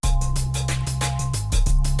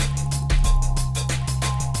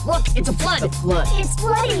Look, it's a flood! It's a flood! It's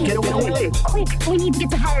flooding! Get away! Quick, we need to get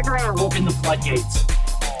to higher ground! Open the floodgates!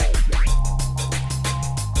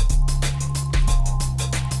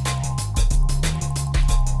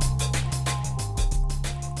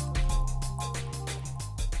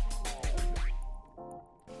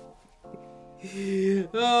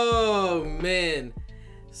 Oh, man.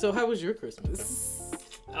 So how was your Christmas?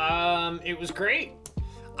 It was great.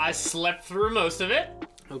 I slept through most of it.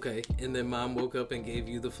 Okay, and then Mom woke up and gave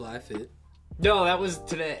you the fly fit. No, that was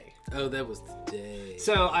today. Oh, that was today.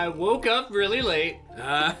 So I woke up really late.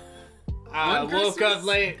 I woke up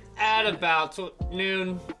late at about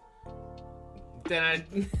noon. Then I...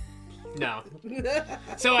 No.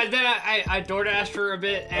 So I DoorDashed for a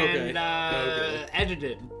bit and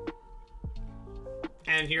edited.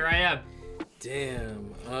 And here I am.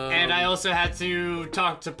 Damn. And I also had to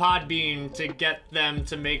talk to Podbean to get them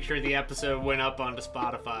to make sure the episode went up onto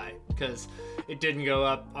Spotify, because it didn't go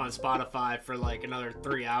up on Spotify for like another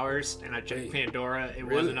 3 hours, and I checked Pandora, it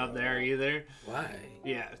wasn't up there either. Why?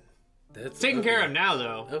 Yeah. That's taken care of now,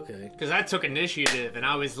 though. Okay. Because I took initiative, and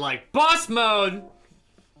I was like, boss mode!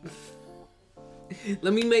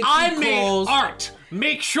 Let me make some calls. I made art!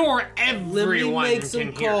 Make sure everyone Let me make some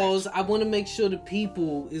can hear calls. it. I want to make sure the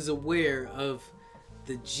people is aware of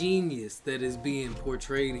the genius that is being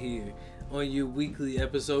portrayed here on your weekly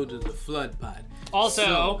episode of the Flood Pod.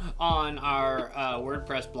 Also, on our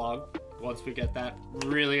WordPress blog, once we get that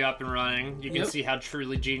really up and running, you can see how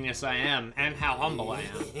truly genius I am and how humble I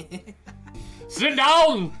am. Sit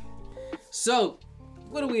down! So,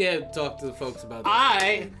 what do we have to talk to the folks about?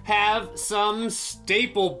 I have some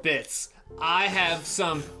staple bits. I have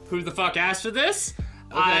some Who the Fuck Asked for This?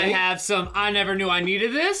 Okay. I have some I Never Knew I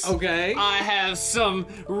Needed This. Okay. I have some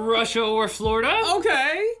Russia or Florida.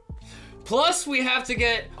 Okay. Plus, we have to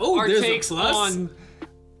get our takes on...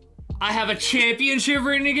 I have a championship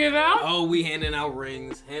ring to give out. Oh, we handing out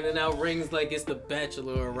rings. Handing out rings like it's the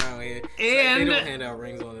Bachelor around here. And like they don't hand out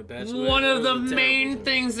rings on the Bachelor. One of the main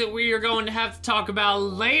things that we are going to have to talk about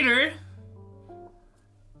later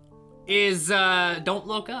is Don't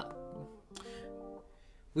Look Up.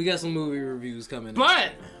 We got some movie reviews coming.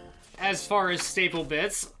 But as far as staple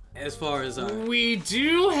bits, as far as we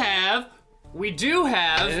do have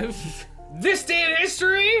This Day in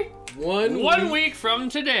History. One week from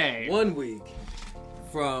today. 1 week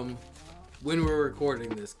from when we're recording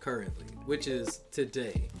this currently, which is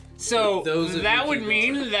today. So that would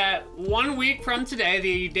mean that 1 week from today,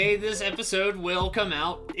 the day this episode will come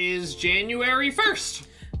out, is January 1st.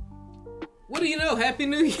 What do you know? Happy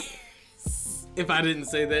New Year. If I didn't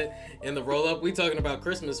say that in the roll-up, we talking about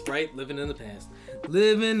Christmas, right? Living in the past.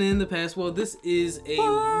 Living in the past. Well, this is a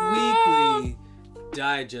weekly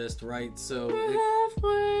digest, right? So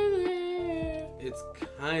it's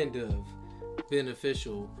kind of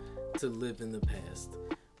beneficial to live in the past,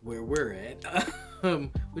 where we're at,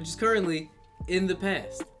 which is currently in the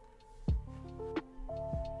past.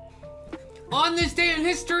 On this day in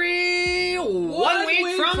history, 1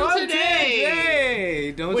 week from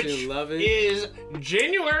today. Don't you love it? Is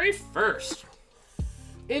January 1st.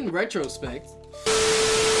 In retrospect,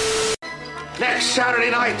 next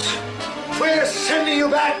Saturday night, we're sending you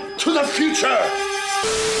back to the future.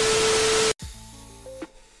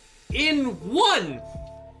 In 1,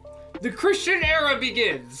 the Christian era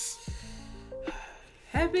begins.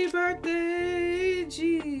 Happy birthday,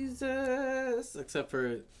 Jesus. Except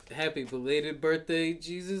for happy belated birthday,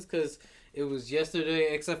 Jesus, because it was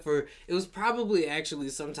yesterday, except for it was probably actually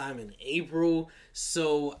sometime in April.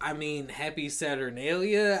 So, I mean, happy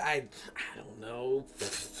Saturnalia. I don't know.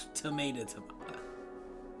 Tomato.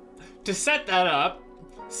 To set that up,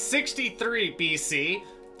 63 BC,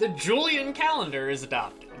 the Julian calendar is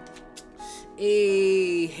adopted.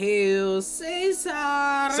 Hey, Hail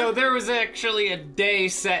Caesar! So there was actually a day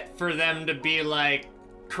set for them to be like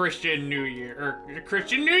Christian New Year, or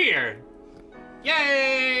Christian New Year.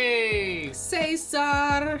 Yay!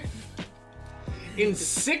 Caesar! In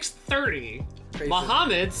 630,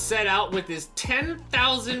 Muhammad set out with his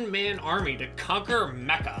 10,000-man army to conquer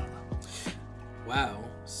Mecca. Wow,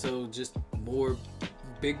 so just more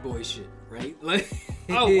big boy shit, right? Like,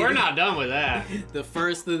 oh, we're not done with that. The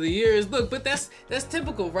first of the year is, look, but that's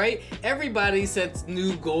typical, right? Everybody sets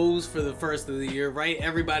new goals for the first of the year, right?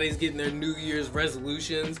 Everybody's getting their New Year's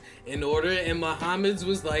resolutions in order, and Muhammad's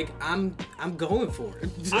was like, I'm going for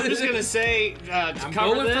it. I'm just gonna say, I'm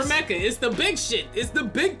going for Mecca. It's the big shit. It's the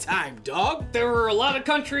big time, dog. There were a lot of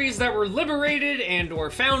countries that were liberated and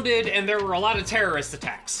or founded, and there were a lot of terrorist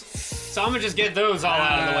attacks. So I'm gonna just get those all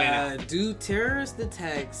out of the way now. Do terrorist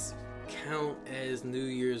attacks count as New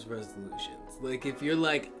Year's resolutions. Like, if you're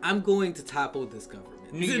like, I'm going to topple this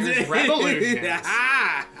government. New Year's revolutions.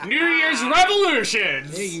 New Year's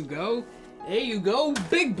revolutions. There you go. There you go.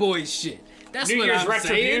 Big boy shit. That's New what Year's I'm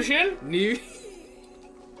retribution. saying.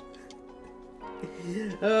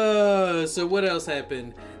 So what else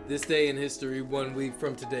happened this day in history 1 week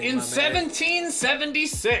from today? In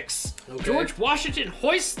 1776, Okay. George Washington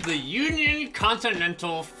hoists the Union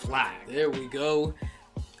Continental flag. There we go.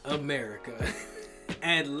 America.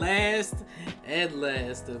 At last,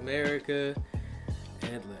 America.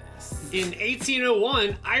 At last. In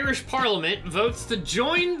 1801, Irish Parliament votes to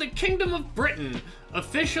join the Kingdom of Britain,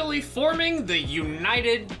 officially forming the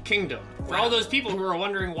United Kingdom. For all those people who are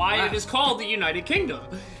wondering why it is called the United Kingdom,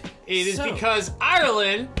 it is because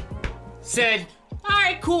Ireland said,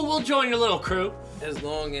 alright, cool, we'll join your little crew. As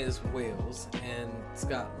long as Wales and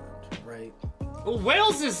Scotland, right? Well,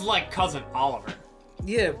 Wales is like Cousin Oliver.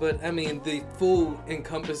 Yeah, but I mean, the full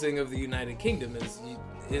encompassing of the United Kingdom is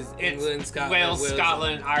England, Scotland, Wales,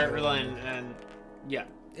 Scotland, Ireland, and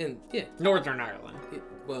Northern Ireland.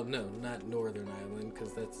 Well, no, not Northern Ireland,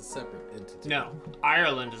 because that's a separate entity. No,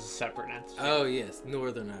 Ireland is a separate entity. Oh, yes,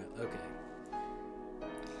 Northern Ireland. Okay.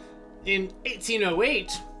 In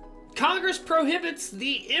 1808, Congress prohibits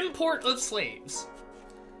the import of slaves.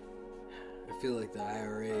 I feel like the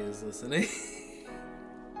IRA is listening.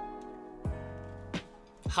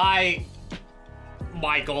 Hi,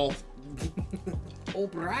 Michael.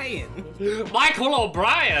 O'Brien. Michael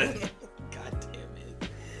O'Brien.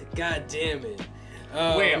 God damn it.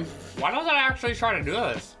 Wait, why don't I actually try to do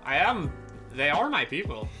this? They are my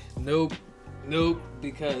people. Nope,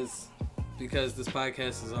 because this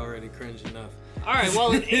podcast is already cringe enough. Alright,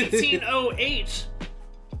 well, in 1808,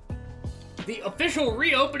 the official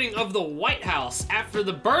reopening of the White House after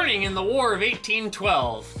the burning in the War of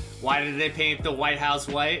 1812. Why did they paint the White House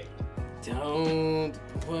white?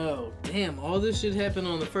 Well, damn, all this shit happened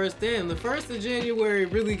on the 1st. Damn, the 1st of January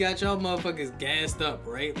really got y'all motherfuckers gassed up,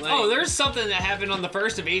 right? Like, oh, there's something that happened on the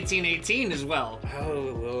 1st of 1818 as well.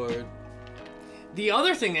 Oh, Lord. The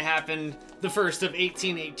other thing that happened the 1st of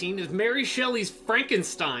 1818 is Mary Shelley's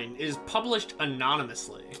Frankenstein is published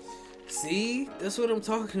anonymously. See? That's what I'm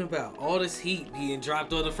talking about. All this heat being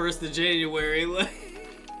dropped on the 1st of January, like...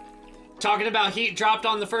 Talking about heat dropped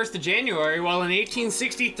on the 1st of January, well, in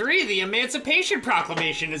 1863, the Emancipation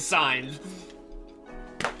Proclamation is signed.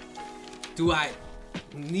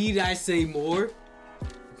 Need I say more?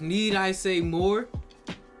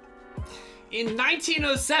 In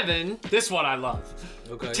 1907, this one I love.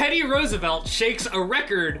 Okay. Teddy Roosevelt shakes a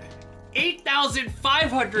record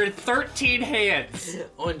 8,513 hands.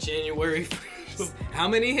 On January 1st. How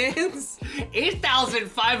many hands?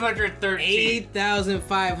 8,513.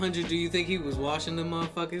 8,500. Do you think he was washing them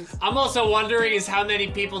motherfuckers? I'm also wondering is how many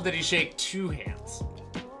people did he shake 2 hands?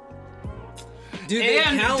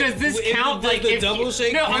 Does this count like the if double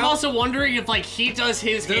shake? No, count? I'm also wondering if like he does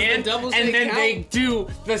his hand the double and shake then count? they do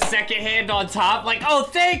the second hand on top, like, oh,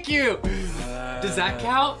 thank you. Does that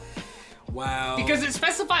count? Wow. Because it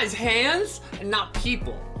specifies hands and not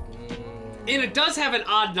people. And it does have an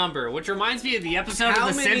odd number, which reminds me of the episode of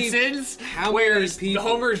The Simpsons where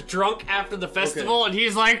Homer's drunk after the festival and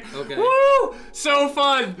he's like, woo, so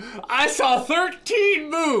fun. I saw 13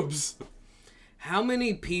 boobs. How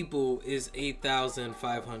many people is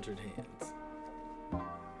 8,500 hands?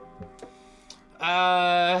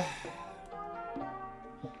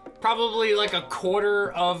 Probably like a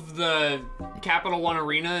quarter of the Capital One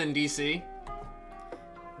Arena in DC.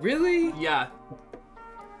 Really? Yeah.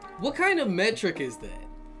 What kind of metric is that?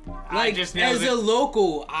 I just know as a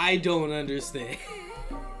local, I don't understand.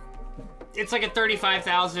 It's like a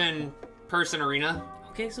 35,000 person arena.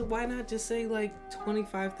 Okay, so why not just say like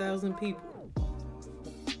 25,000 people?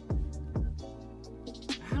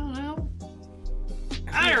 I don't know.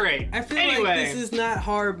 Alright, I feel anyway. like this is not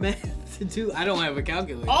hard math to do. I don't have a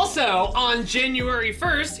calculator. Also, on January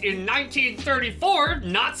 1st in 1934,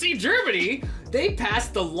 Nazi Germany, they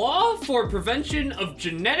passed the Law for Prevention of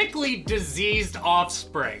Genetically Diseased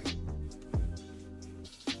Offspring.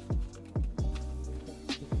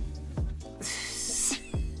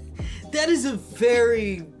 That is a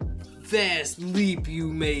very vast leap you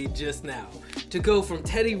made just now. To go from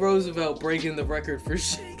Teddy Roosevelt breaking the record for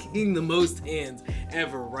shaking the most hands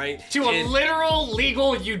ever, right? To a literal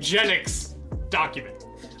legal eugenics document.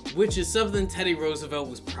 Which is something Teddy Roosevelt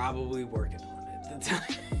was probably working on at the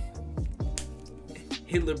time.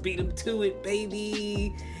 Hitler beat him to it,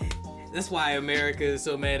 baby. That's why America is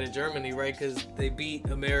so mad at Germany, right? Because they beat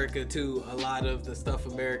America to a lot of the stuff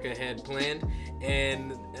America had planned.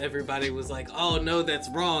 And everybody was like, oh no, that's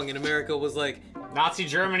wrong. And America was like, Nazi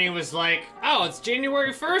Germany was like, oh, it's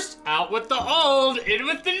January 1st, out with the old, in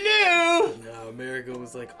with the new. No, America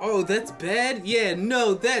was like, oh, that's bad? Yeah,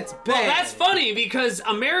 no, that's bad. Well, that's funny because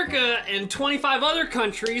America and 25 other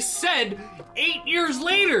countries said 8 years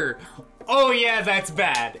later, oh yeah, that's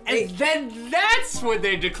bad. And then that's when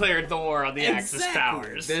they declared the war on the Axis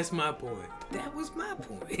powers. That's my point. That was my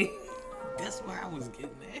point. That's where I was getting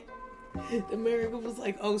at. America was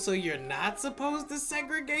like, oh, so you're not supposed to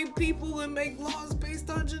segregate people and make laws based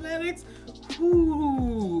on genetics?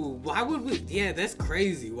 Ooh, why would we? Yeah, that's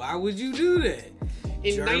crazy. Why would you do that?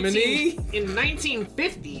 Germany? In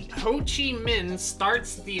 1950, Ho Chi Minh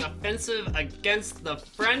starts the offensive against the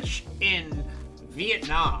French in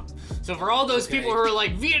Vietnam. So for all those people who are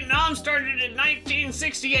like, Vietnam started in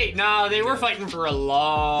 1968. No, they were fighting for a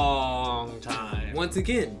long time. Once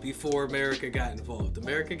again, before America got involved.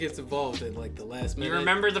 America gets involved at like the last minute. You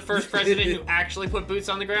remember the first president who actually put boots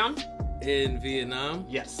on the ground? In Vietnam?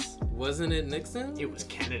 Yes. Wasn't it Nixon? It was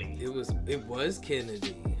Kennedy. It was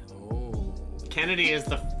Kennedy. Oh. Kennedy is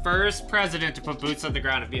the first president to put boots on the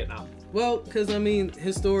ground in Vietnam. Well, because I mean,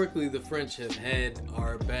 historically the French have had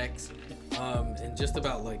our backs in just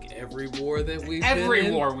about like every war that we've been in.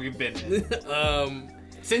 Every war we've been in.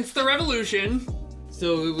 Since the revolution.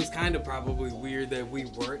 So it was kind of probably weird that we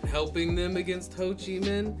weren't helping them against Ho Chi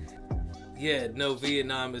Minh. Yeah, no,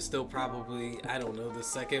 Vietnam is still probably, I don't know, the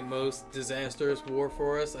second most disastrous war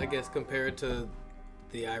for us, I guess, compared to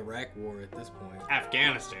the Iraq war at this point.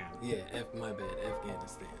 Afghanistan. Yeah, my bad,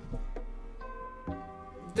 Afghanistan.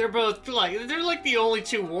 They're both like, they're like the only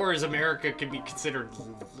two wars America could be considered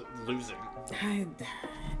losing.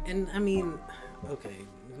 And I mean, okay,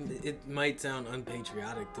 it might sound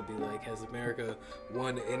unpatriotic to be like, has America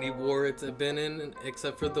won any war it's been in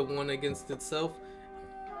except for the one against itself?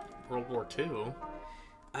 World War II.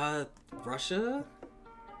 Russia?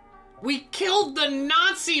 We killed the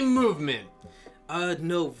Nazi movement.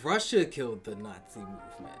 No, Russia killed the Nazi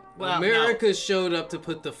movement. Well, America showed up to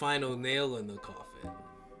put the final nail in the coffin.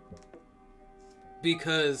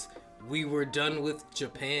 Because we were done with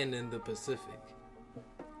Japan in the Pacific.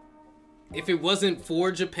 If it wasn't for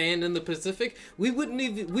Japan in the Pacific, we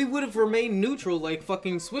would have remained neutral like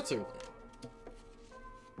fucking Switzerland.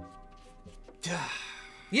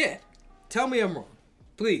 Yeah. Tell me I'm wrong.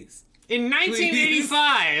 Please. In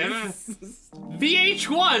 1985,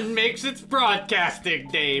 VH1 makes its broadcasting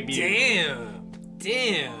debut.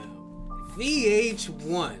 Damn.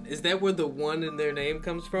 VH1. Is that where the one in their name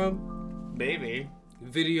comes from? Maybe.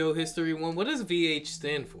 Video History 1. What does VH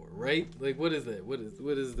stand for, right? Like, what is that? What is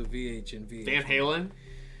the VH in VH? Van Halen?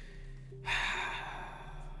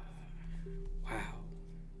 Wow.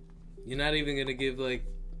 You're not even gonna give, like,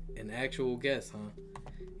 an actual guess, huh?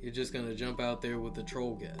 You're just gonna jump out there with a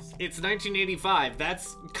troll guess. It's 1985.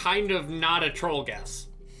 That's kind of not a troll guess.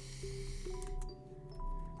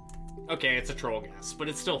 Okay, it's a troll guess, but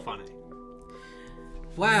it's still funny.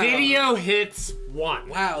 Wow. Video Hits 1.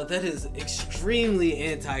 Wow, that is extremely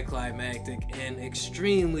anticlimactic and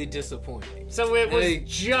extremely disappointing. So it was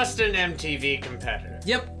just an MTV competitor.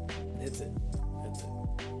 Yep. That's it.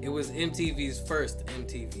 It was MTV's first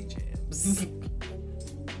MTV Jams.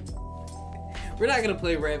 We're not gonna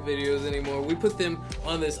play rap videos anymore. We put them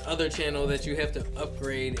on this other channel that you have to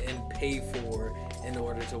upgrade and pay for in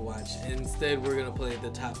order to watch. Instead, we're gonna play the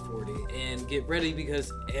top 40 and get ready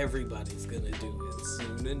because everybody's gonna do it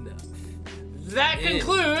soon enough. That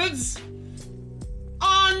concludes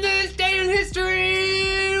On This Day in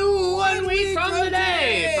History, 1 week from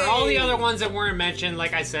today. For all the other ones that weren't mentioned,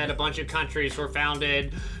 like I said, a bunch of countries were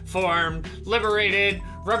founded, formed, liberated,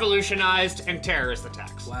 revolutionized, and terrorist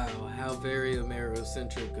attacks. Wow, how very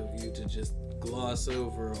Amerocentric of you to just gloss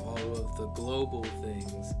over all of the global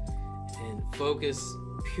things and focus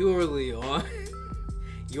purely on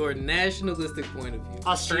your nationalistic point of view.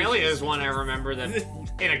 Australia is one I remember that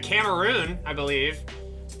in a Cameroon, I believe.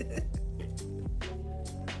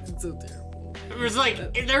 It's so terrible.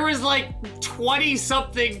 There was like 20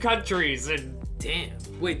 something countries and damn.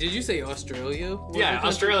 Wait, did you say Australia? Yeah,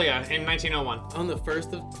 Australia in 1901. On the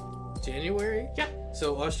 1st of January? Yeah.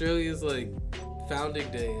 So Australia's like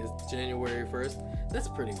founding day is January 1st. That's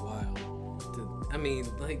pretty wild. I mean,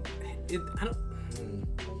 like,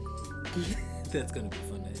 that's gonna be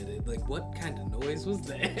fun to edit. Like, what kind of noise was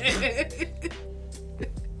that?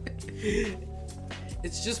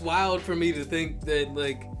 It's just wild for me to think that,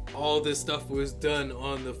 like, all this stuff was done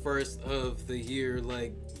on the 1st of the year,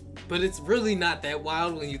 like, but it's really not that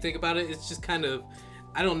wild when you think about it. It's just kind of,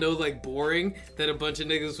 I don't know, like, boring that a bunch of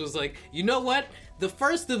niggas was like, you know what? The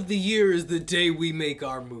 1st of the year is the day we make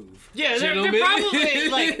our move. Yeah, they're probably,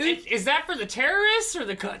 like, is that for the terrorists or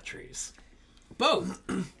the countries? Both.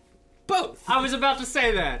 Both. I was about to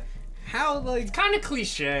say that. How, like... Kind of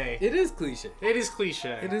cliche. It is cliche. It is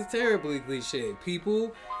cliche. It is terribly cliche.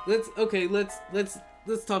 People, let's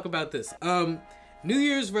talk about this. New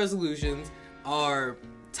Year's resolutions are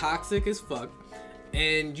toxic as fuck,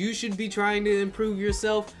 and you should be trying to improve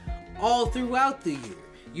yourself all throughout the year.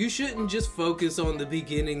 You shouldn't just focus on the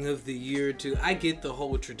beginning of the year I get the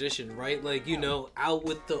whole tradition, right? Like, you know, out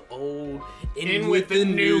with the old, in with the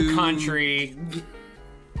new country.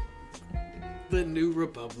 The new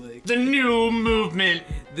republic. The new movement.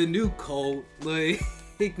 The new cult. Like,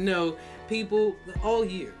 no, people, all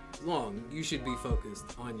year long, you should be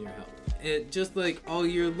focused on your health. And just like all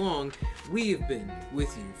year long, we have been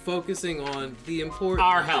with you, focusing on the important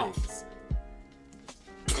Our things.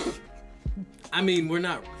 health. I mean,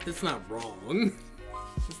 it's not wrong.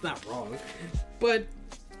 It's not wrong. But,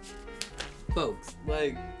 folks,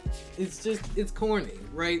 like, it's corny,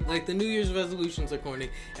 right? Like, the New Year's resolutions are corny.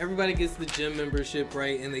 Everybody gets the gym membership,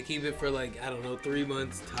 right? And they keep it for, like, I don't know, 3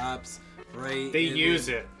 months tops, right? They use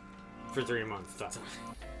it for 3 months tops.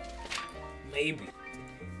 Maybe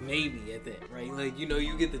at that, right? Like, you know,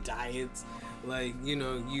 you get the diets. Like, you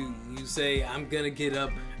know, you say, I'm gonna get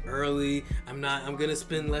up early. I'm gonna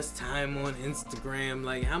spend less time on Instagram.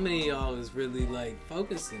 Like, how many of y'all is really, like,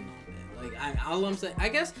 focusing on that? Like, all I'm saying, I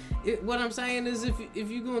guess, what I'm saying is if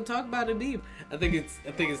you're gonna talk about it deep, I think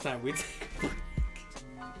it's time we take a break.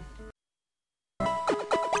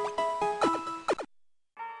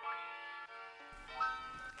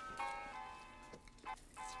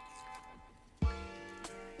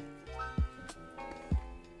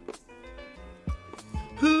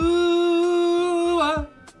 Who are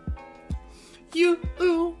you?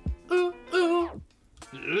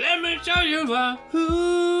 Let me show you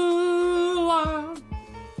Who are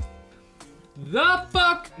the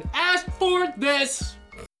fuck asked for this.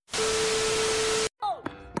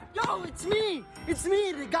 Yo, it's me! It's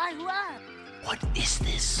me, the guy who asked! What is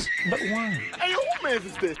this? But why? Hey, who man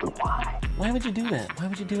is this? Why? Why would you do that? Why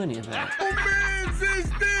would you do any of that? Who man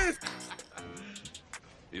is this?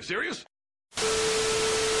 You serious?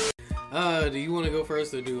 Do you want to go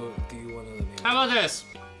first, or do you want to let me? How about this?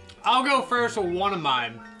 I'll go first with one of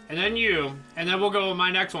mine, and then you, and then we'll go with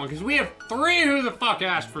my next one, because we have 3 who the fuck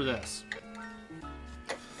asked for this.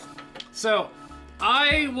 So,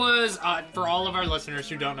 I was, for all of our listeners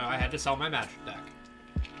who don't know, I had to sell my Magic deck.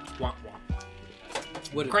 Wah, wah.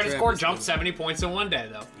 What a Credit score travesty. jumped 70 points in one day,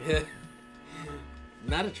 though. Yeah.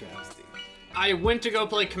 Not a travesty. I went to go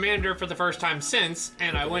play Commander for the first time since,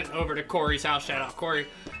 and I went over to Corey's house, shout out Corey,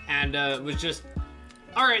 and was just,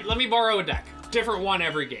 alright, let me borrow a deck. Different one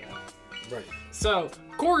every game. Right. So,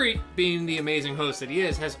 Corey, being the amazing host that he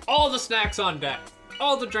is, has all the snacks on deck.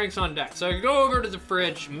 All the drinks on deck. So I go over to the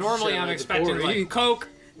fridge. Normally Shout I'm out to expecting Corey. like Coke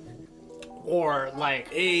or like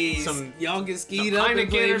Some y'all get skied some up and Heineken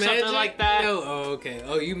play or something Magic? like that. No, oh okay.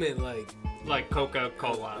 Oh, you meant like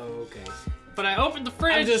Coca-Cola. oh okay. But I opened the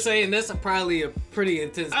fridge. I'm just saying that's probably a pretty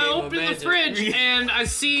intense game I of opened the Magic. fridge and I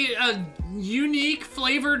see a unique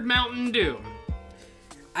flavored Mountain Dew.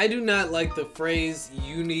 I do not like the phrase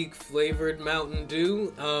unique flavored Mountain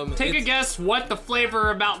Dew. Take a guess what the flavor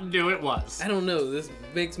of Mountain Dew it was. I don't know. This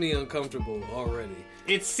makes me uncomfortable already.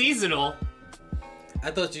 It's seasonal.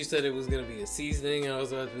 I thought you said it was gonna be a seasoning, and I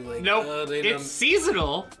was about to be like, Nope, oh, it's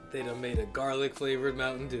seasonal. they done made a garlic flavored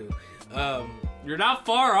Mountain Dew. You're not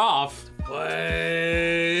far off. What?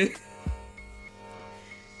 They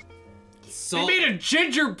Salt. made a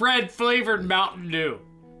gingerbread flavored Mountain Dew.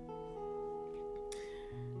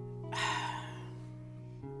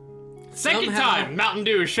 Second Somehow- time Mountain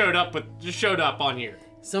Dew showed up on here.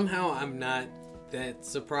 Somehow I'm not that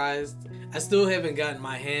surprised. I still haven't gotten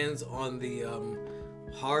my hands on the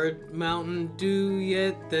hard Mountain Dew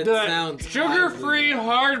yet. That The sounds sugar-free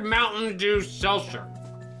hard Mountain Dew seltzer,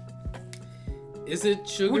 Is it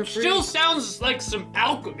sugar which free? still sounds like some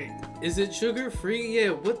alchemy. Is it sugar free? Yeah.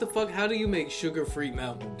 What the fuck? How do you make sugar free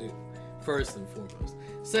Mountain Dew? First and foremost.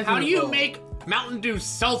 Second How do of you all, make Mountain Dew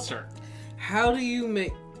seltzer? How do you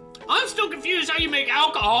make? I'm still confused how you make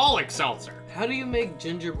alcoholic seltzer. How do you make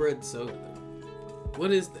gingerbread soda?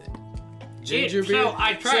 What is that? Ginger beer. So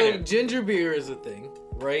I tried it. Ginger beer is a thing,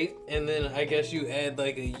 right? And then I guess you add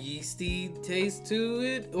like a yeasty taste to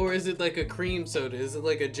it, or is it like a cream soda? Is it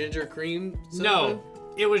like a ginger cream soda? No,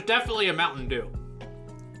 it was definitely a Mountain Dew.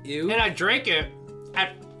 Ew. And I drank it.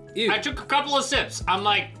 Ew. I took a couple of sips. I'm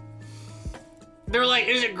like, they're like,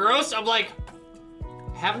 is it gross? I'm like,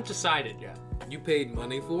 haven't decided yet. You paid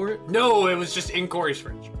money for it? No, it was just in Corey's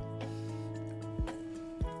fridge.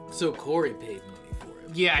 So Corey paid money for it.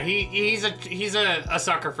 Yeah, he's a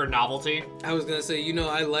sucker for novelty. I was gonna say,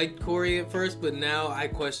 I liked Corey at first, but now I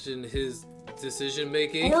question his decision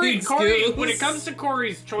making. Corey, when it comes to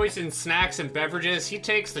Corey's choice in snacks and beverages, he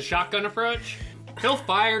takes the shotgun approach. He'll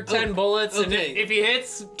fire 10 bullets, and if he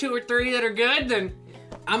hits 2 or 3 that are good, then...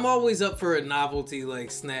 I'm always up for a novelty,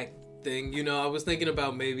 snack thing. I was thinking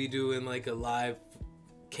about maybe doing, a live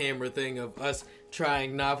camera thing of us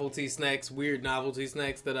trying novelty snacks, weird novelty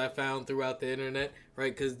snacks that I found throughout the internet,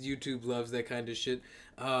 right? Because YouTube loves that kind of shit.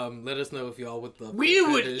 Let us know if y'all would love We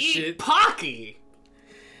would eat Pocky!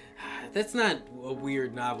 That's not a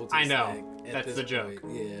weird novelty snack. I know. That's the joke.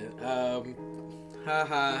 Yeah.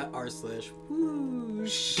 Haha,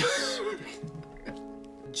 r/whoosh.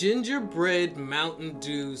 Gingerbread Mountain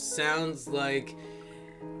Dew sounds like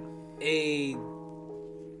a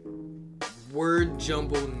word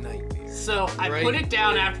jumble nightmare. So, I put it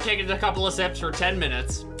down after taking a couple of sips for 10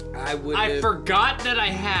 minutes. I forgot that I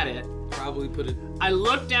had it. Probably put it... I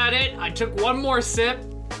looked at it, I took one more sip,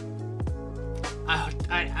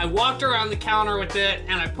 I walked around the counter with it,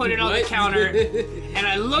 and I put it on the counter, and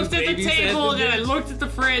I looked at the table, and I looked at the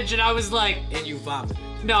fridge, and I was like... And you vomited.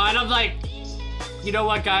 No, and I'm like, you know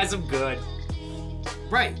what, guys, I'm good.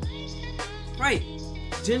 Right.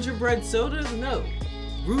 Gingerbread soda? No.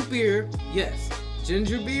 Root beer? Yes.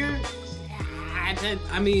 Ginger beer?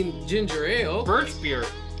 I mean, ginger ale. Birch beer.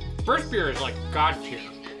 Birch beer is like God tier.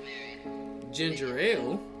 Ginger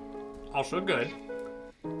ale? Also good.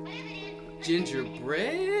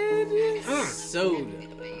 Gingerbread? Soda.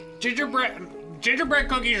 Gingerbread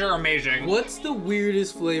cookies are amazing. What's the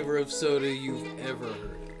weirdest flavor of soda you've ever heard?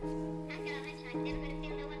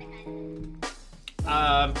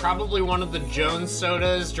 Probably one of the Jones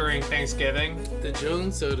sodas during Thanksgiving. The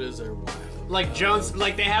Jones sodas are wild. Like Jones,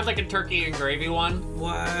 they had a turkey and gravy one.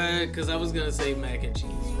 What? Because I was gonna say mac and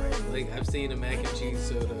cheese, right? I've seen a mac and cheese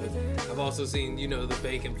soda. I've also seen, the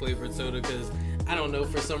bacon flavored soda, because I don't know,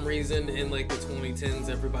 for some reason in the 2010s,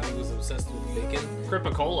 everybody was obsessed with bacon.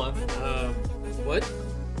 Cripicola. What?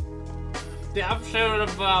 The episode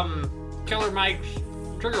of Killer Mike's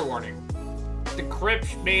Trigger Warning. The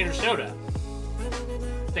Crips made a soda.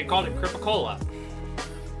 They called it Cripicola.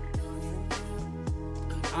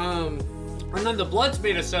 And then the Bloods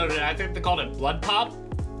made a soda, and I think they called it Blood Pop.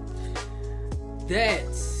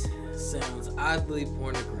 That sounds oddly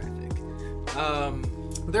pornographic.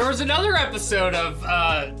 There was another episode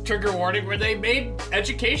of Trigger Warning where they made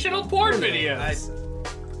educational porn videos.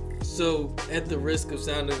 So, at the risk of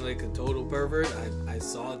sounding like a total pervert, I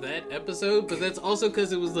saw that episode, but that's also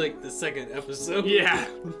because it was the second episode. Yeah.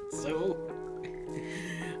 So,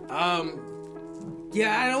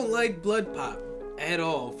 yeah, I don't like Blood Pop at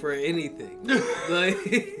all for anything.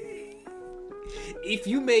 If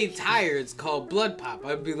you made tires called Blood Pop,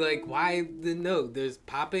 I'd be like, why? No, there's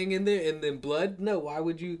popping in there and then blood? No, why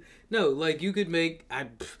would you? No, you could make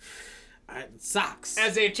socks.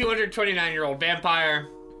 As a 229-year-old vampire,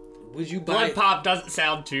 would you buy... Blood Pop doesn't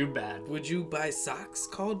sound too bad. Would you buy socks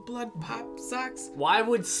called Blood Pop socks? Why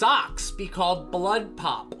would socks be called Blood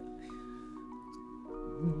Pop?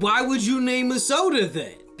 Why would you name a soda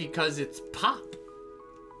then? Because it's pop.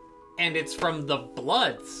 And it's from the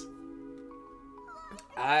Bloods.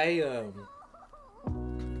 I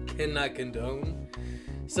cannot condone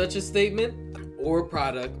such a statement or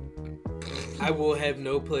product. I will have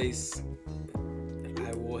no place.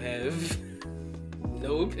 I will have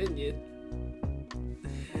no opinion.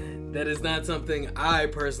 That is not something I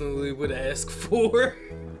personally would ask for.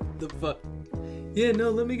 The fuck? Yeah,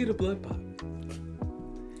 no, let me get a Blood Pop.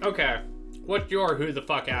 Okay. What's your who the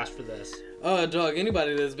fuck asked for this? Dog,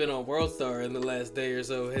 anybody that's been on World Star in the last day or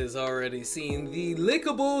so has already seen the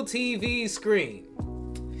lickable TV screen.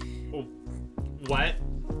 What?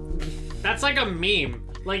 That's like a meme.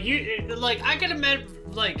 I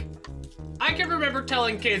can remember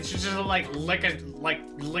telling kids to just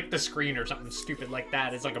lick the screen or something stupid like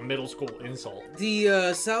that. It's like a middle school insult.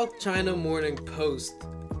 The South China Morning Post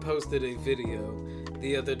posted a video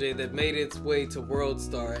the other day that made its way to World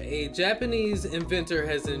Star. A Japanese inventor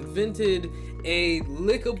has invented a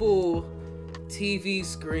lickable TV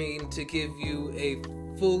screen to give you a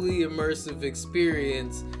fully immersive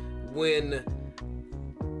experience when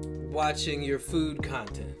watching your food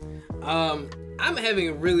content. I'm having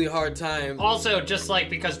a really hard time. Also, just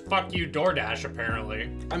because fuck you DoorDash, apparently.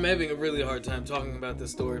 I'm having a really hard time talking about this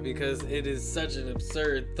story because it is such an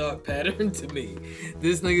absurd thought pattern to me.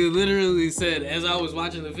 This nigga literally said, as I was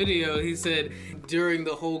watching the video, he said, during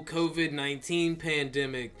the whole COVID-19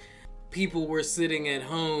 pandemic, people were sitting at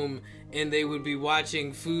home and they would be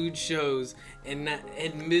watching food shows and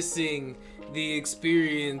missing the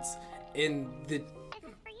experience and the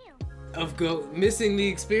of missing the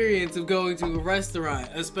experience of going to a restaurant,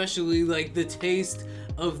 especially like the taste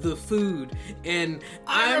of the food. And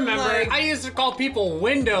I remember like, I used to call people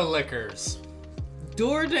window lickers.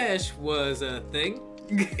 DoorDash was a thing.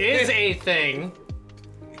 Is a thing.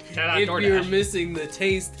 Shout out If DoorDash. you're missing the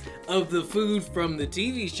taste of the food from the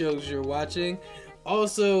TV shows you're watching.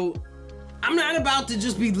 Also, I'm not about to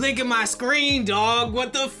just be licking my screen, dog.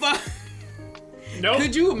 What the fuck? Nope.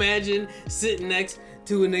 Could you imagine sitting next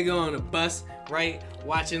to a nigga on a bus, right?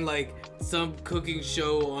 Watching like some cooking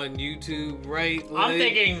show on YouTube, right? Like, I'm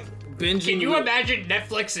thinking, binging can you with- imagine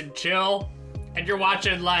Netflix and chill? And you're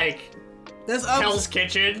watching like That's Hell's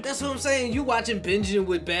Kitchen? That's what I'm saying. You watching Binging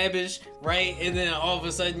with Babish, right? And then all of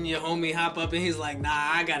a sudden your homie hop up and he's like, nah,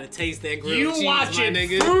 I gotta taste that grilled cheese, You my watching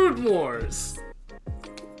nigga. Food Wars?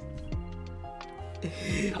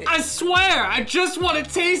 I swear, I just want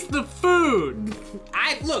to taste the food.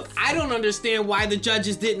 I don't understand why the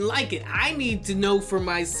judges didn't like it. I need to know for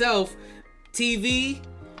myself. TV,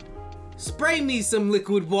 spray me some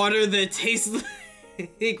liquid water that tastes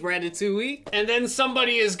like ratatouille. And then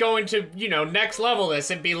somebody is going to, next level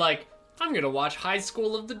this and be like, I'm gonna watch High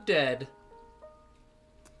School of the Dead.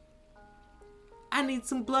 I need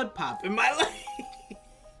some blood pop in my life.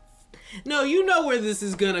 No, you know where this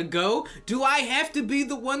is gonna go. Do I have to be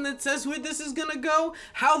the one that says where this is gonna go?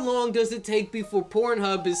 How long does it take before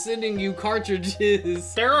Pornhub is sending you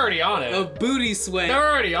cartridges They're already on it. of booty sweat?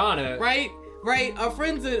 They're already on it. Right? Our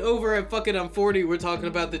friends over at Fuck It, I'm 40 were talking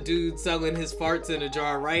about the dude selling his farts in a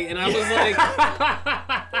jar, right? And I was like,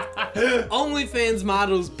 OnlyFans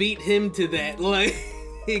models beat him to that, like,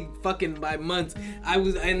 fucking by months.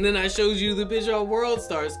 And then I showed you the bitch on World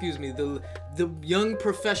Star, the young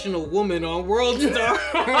professional woman on World Star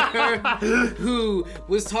who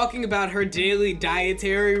was talking about her daily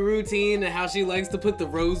dietary routine and how she likes to put the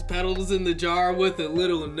rose petals in the jar with a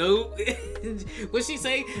little note. What'd she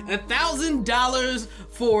say? $1,000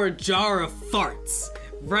 for a jar of farts,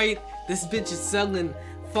 right? This bitch is selling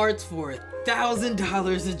farts for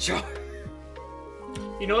 $1,000 a jar.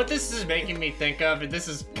 You know what this is making me think of? And this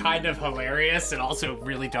is kind of hilarious and also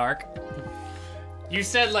really dark. You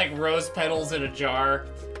said like rose petals in a jar,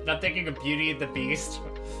 and I'm thinking of Beauty and the Beast.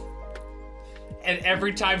 And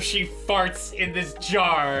every time she farts in this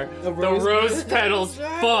jar, the rose petals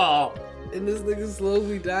fall. And this nigga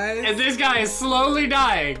slowly dies. And this guy is slowly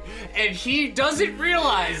dying. And he doesn't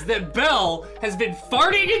realize that Belle has been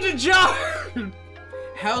farting in the jar.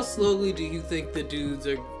 How slowly do you think the dudes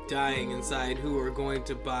are dying inside who are going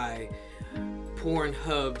to buy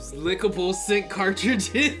Pornhub's lickable scent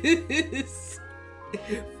cartridges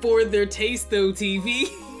for their Tasto TVs?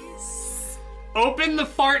 Open the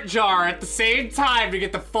fart jar at the same time to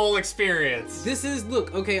get the full experience.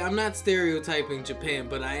 Look, okay, I'm not stereotyping Japan,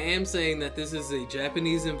 but I am saying that this is a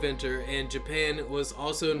Japanese inventor, and Japan was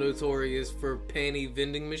also notorious for panty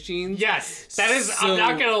vending machines. Yes, that is, I'm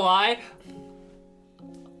not gonna lie.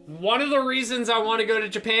 One of the reasons I want to go to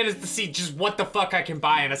Japan is to see just what the fuck I can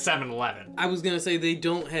buy in a 7-Eleven. I was gonna say they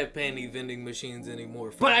don't have panty vending machines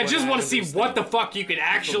anymore. But I just want to see what the fuck you can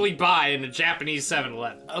actually buy in a Japanese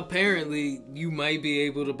 7-Eleven. Apparently, you might be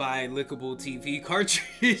able to buy lickable TV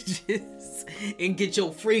cartridges and get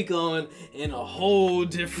your freak on in a whole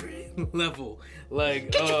different level.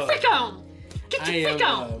 Like, Get your freak on! Get your freak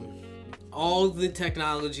on! All the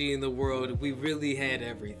technology in the world, we really had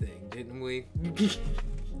everything, didn't we?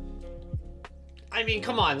 I mean,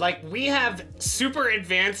 come on, like, we have super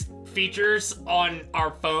advanced features on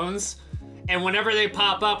our phones, and whenever they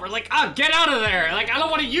pop up, we're like, oh, get out of there! Like, I don't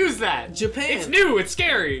want to use that! Japan. It's new, it's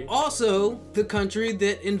scary! Also, the country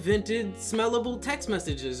that invented smellable text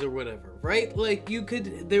messages or whatever, right? Like,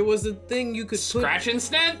 there was a thing you could Scratch and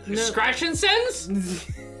Send? No. Scratch and Sends?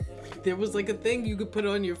 There was like a thing you could put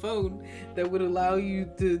on your phone that would allow you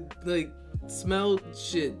to, like, smell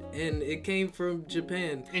shit, and it came from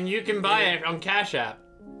Japan. And you can buy it on Cash App.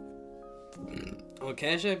 On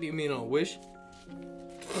Cash App? You mean on Wish?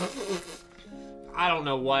 I don't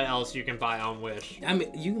know what else you can buy on Wish. I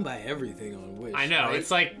mean, you can buy everything on Wish. I know, right?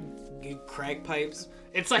 it's like crack pipes.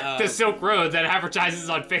 It's like the Silk Road that advertises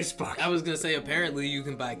on Facebook. I was gonna say, apparently you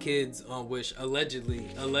can buy kids on Wish. Allegedly,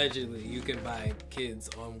 you can buy kids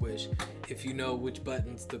on Wish if you know which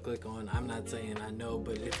buttons to click on. I'm not saying I know,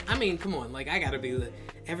 but come on, like, I gotta be like,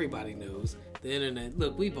 everybody knows the internet.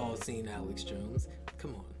 Look, we've all seen Alex Jones.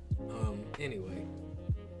 Come on. Anyway.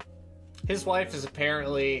 His wife is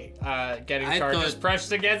apparently getting I charges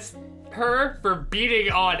pressed against her for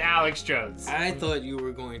beating on Alex Jones. I thought you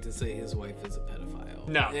were going to say his wife is a pedophile.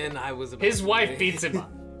 No. And I was about His to wife say- beats him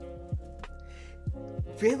up.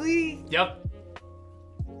 Really? Yep.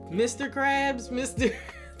 Mr. Krabs? Mr.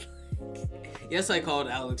 Yes, I called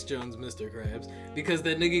Alex Jones Mr. Krabs because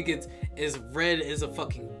that nigga gets as red as a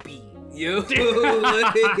fucking bee. Yo,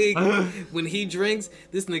 like, when he drinks,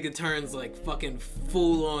 this nigga turns like fucking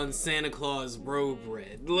full-on Santa Claus robe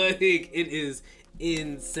red. Like, it is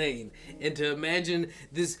insane. And to imagine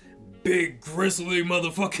this big gristly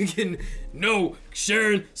motherfucker getting, no,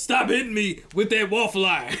 Sharon, stop hitting me with that waffle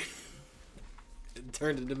iron.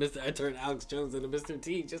 I turned Alex Jones into Mr.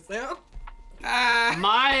 T just now.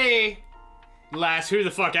 My last who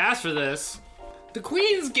the fuck asked for this, the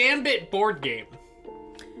Queen's Gambit board game.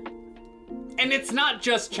 And it's not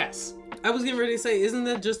just chess. I was getting ready to say, isn't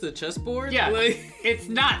that just a chessboard? Yeah, like, it's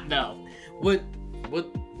not though. What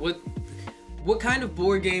kind of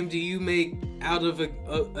board game do you make out of a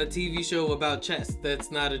TV show about chess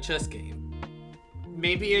that's not a chess game?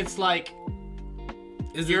 Maybe it's like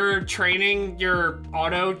you're training your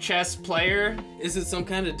auto chess player. Is it some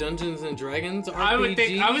kind of Dungeons and Dragons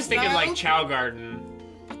RPG? I was thinking style? like Chow Garden.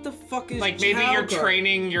 What the fuck is like maybe Chow you're Garden?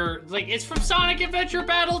 training your like it's from Sonic Adventure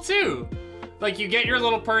Battle 2. Like you get your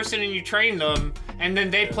little person and you train them, and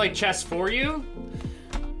then they play chess for you.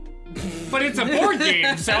 But it's a board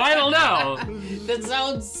game, so I don't know. That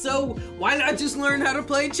sounds so... Why not just learn how to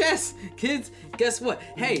play chess? Kids, guess what?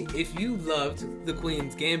 Hey, if you loved the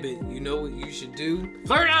Queen's Gambit, you know what you should do?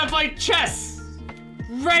 Learn how to play chess!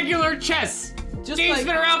 Regular chess! Just Game's like-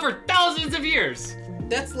 been around for thousands of years!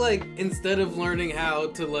 That's like, instead of learning how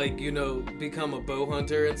to, like, you know, become a bow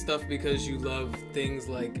hunter and stuff because you love things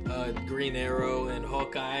like Green Arrow and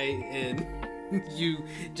Hawkeye, and you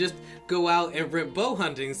just go out and rent bow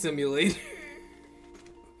hunting simulator.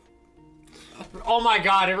 Oh my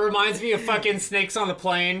god, it reminds me of fucking Snakes on the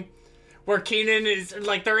Plane. Where Keenan is,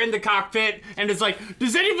 like, they're in the cockpit, and it's like,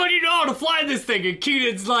 does anybody know how to fly this thing? And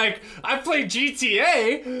Keenan's like, I played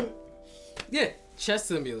GTA! Yeah, chess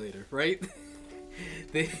simulator, right?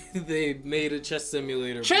 They made a chess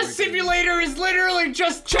simulator. Chess simulator is literally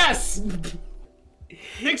just chess!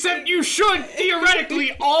 Except you should,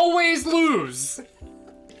 theoretically, always lose!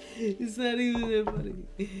 It's not even that funny.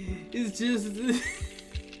 It's just...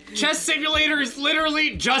 Chess simulator is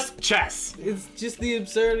literally just chess. It's just the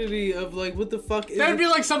absurdity of, like, what the fuck is That'd it? be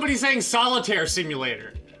like somebody saying solitaire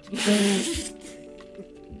simulator.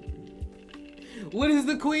 What is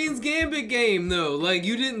the Queen's Gambit game, though? Like,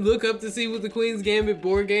 you didn't look up to see what the Queen's Gambit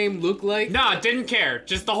board game looked like? Nah, didn't care.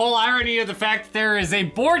 Just the whole irony of the fact that there is a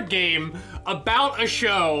board game about a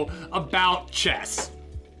show about chess.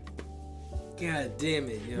 God damn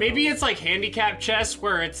it, yo. Maybe it's like handicap chess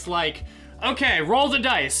where it's like, okay, roll the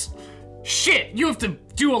dice. Shit, you have to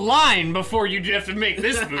do a line before you have to make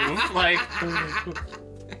this move. Like,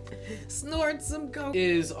 Snort some coke.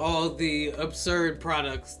 Is all the absurd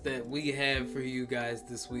products that we have for you guys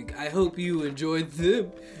this week. I hope you enjoyed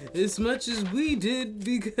them as much as we did,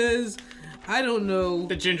 because I don't know.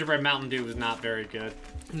 the gingerbread Mountain Dew was not very good.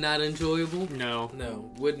 Not enjoyable? No.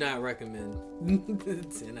 No, would not recommend.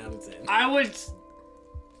 10 out of 10. I would,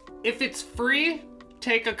 if it's free,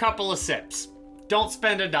 take a couple of sips. Don't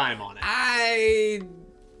spend a dime on it. I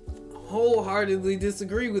wholeheartedly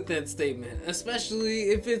disagree with that statement, especially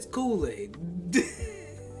if it's Kool-Aid.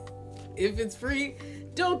 If it's free,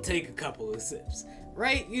 don't take a couple of sips,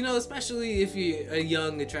 right? You know, especially if you're a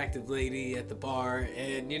young, attractive lady at the bar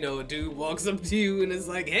and, you know, a dude walks up to you and is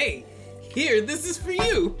like, hey, here, this is for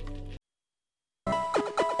you.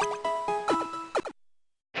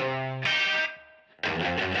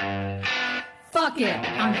 Fuck it,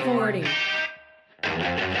 I'm 40.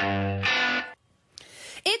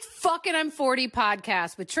 It's Fucking I'm 40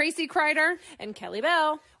 podcast with Tracy Kreider And Kelly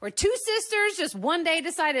Bell. where two sisters just one day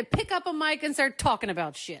decided to pick up a mic and start talking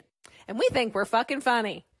about shit. And we think we're fucking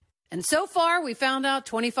funny. And so far, we found out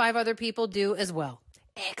 25 other people do as well.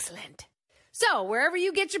 Excellent. So, wherever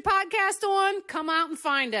you get your podcast on, come out and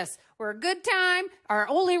find us. We're a good time. Our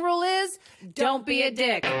only rule is, don't be a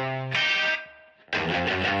dick.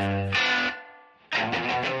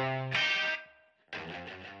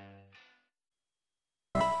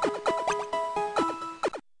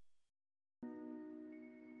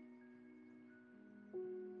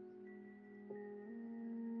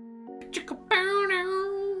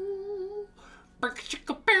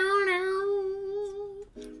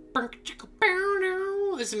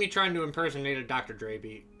 This is me trying to impersonate a Dr. Dre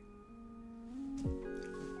beat.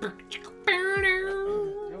 I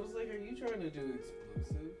was like, are you trying to do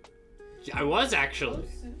explosive? I was actually.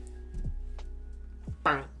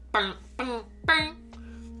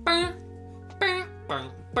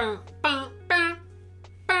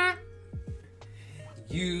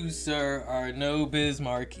 You, sir, are no Biz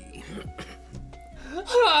Markie.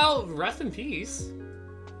 Well, rest in peace.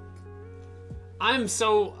 I'm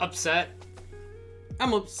so upset.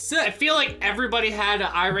 I'm I upset. feel like everybody had a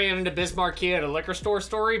I ran into Bismarcky at a liquor store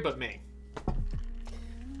story, but me.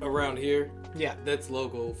 Around here, Yeah. that's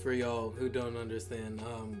local for y'all who don't understand.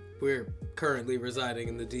 We're currently residing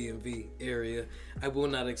in the DMV area. I will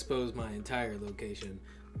not expose my entire location,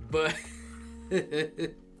 but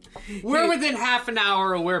We're within half an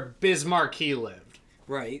hour of where Bismarcky lived.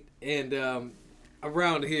 right. And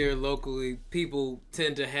around here locally, people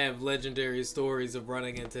tend to have legendary stories of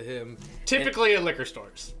running into him Typically at liquor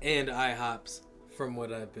stores. and IHOPs, from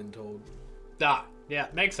what I've been told. Ah, yeah,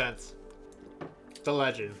 makes sense. The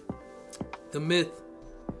legend. The myth,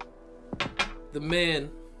 the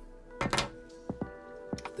man,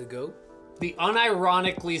 the goat. The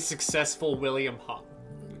unironically successful William Hung.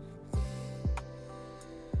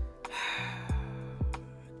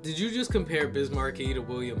 Did you just compare Bismarcky to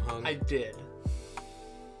William Hung? I did.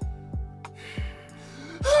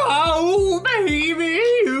 Oh, baby,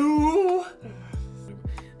 you.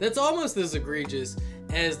 That's almost as egregious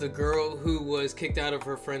as the girl who was kicked out of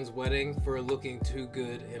her friend's wedding for looking too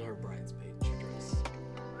good in her bridesmaid dress.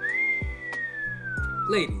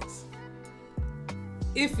 Ladies,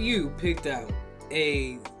 if you picked out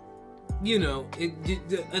a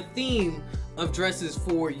theme of dresses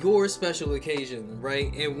for your special occasion,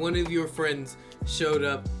 right? And one of your friends showed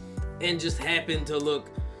up and just happened to look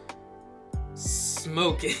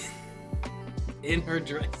smoking in her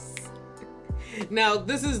dress. Now,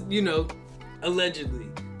 this is, allegedly,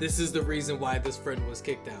 this is the reason why this friend was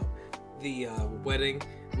kicked out. The wedding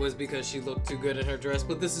was because she looked too good in her dress,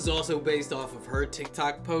 but this is also based off of her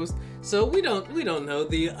TikTok post. So we don't know.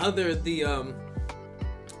 The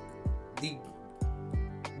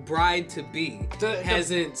bride to be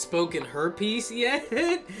hasn't spoken her piece yet.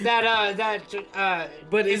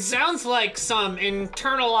 But it sounds like some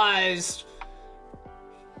internalized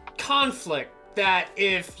conflict that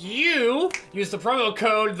if you use the promo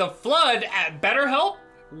code The Flood at BetterHelp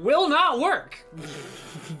will not work.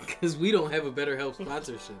 Because we don't have a BetterHelp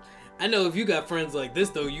sponsorship. I know if you got friends like this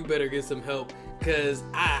though, you better get some help, because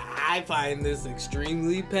I find this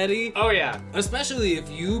extremely petty. Oh yeah. Especially if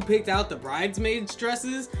you picked out the bridesmaids'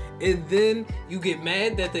 dresses and then you get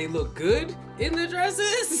mad that they look good in the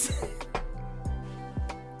dresses.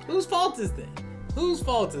 Whose fault is that? Whose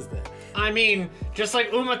fault is that? I mean, just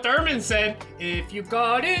like Uma Thurman said, if you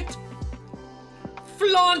got it,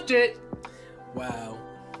 flaunt it. Wow.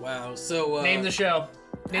 So Name the show.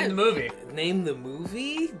 Name the movie. Name the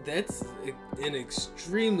movie? That's an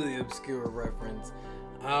extremely obscure reference.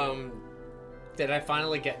 Did I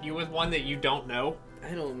finally get you with one that you don't know?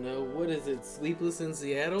 I don't know. What is it? Sleepless in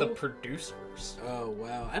Seattle? The Producers. Oh,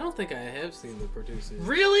 wow. I don't think I have seen The Producers.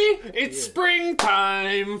 Really? It's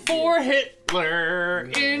springtime for Hitler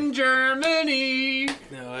in Germany.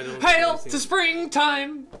 No, I don't. Hail to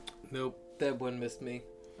springtime. Nope. That one missed me.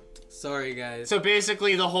 Sorry, guys. So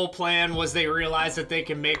basically the whole plan was they realized that they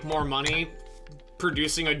can make more money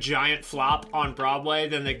producing a giant flop on Broadway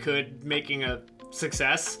than they could making a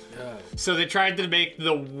success. So they tried to make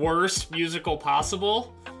the worst musical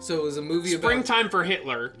possible. So it was a movie about Springtime for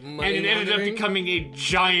Hitler, and it ended up laundering? becoming a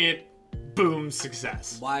giant boom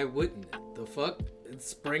success. Why wouldn't it? The fuck? It's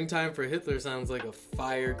Springtime for Hitler sounds like a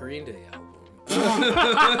fire Green Day album.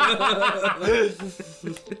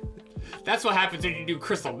 That's what happens when you do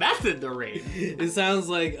crystal meth in the rain. It sounds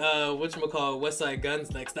like whatchamacallit, West Side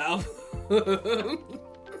Gun's next album.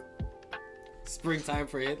 Springtime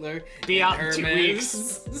for Hitler. Be out in 2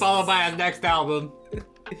 weeks, followed by a next album.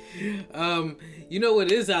 You know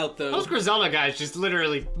what is out though? Those Griselda guys just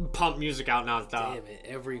literally pump music out nonstop. Damn it,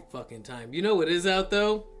 every fucking time. You know what is out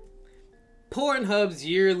though? Pornhub's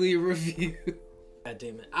yearly review. God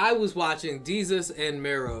damn it. I was watching Deezus and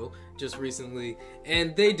Mero just recently,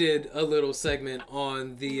 and they did a little segment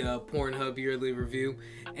on the Pornhub yearly review,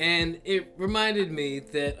 and it reminded me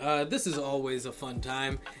that this is always a fun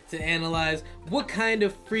time to analyze what kind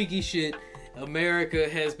of freaky shit America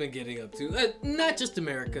has been getting up to. Not just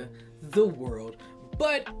America, the world.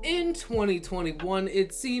 But in 2021,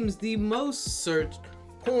 it seems the most searched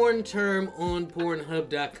porn term on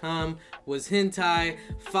Pornhub.com was hentai,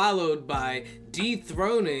 followed by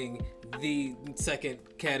dethroning the second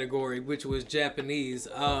category, which was Japanese,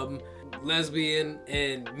 lesbian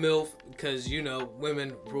and MILF, because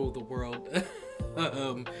women rule the world.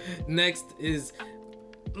 Next is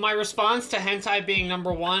my response to hentai being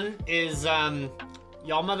number one is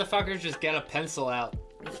y'all motherfuckers just get a pencil out.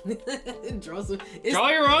 draw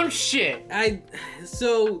your own shit.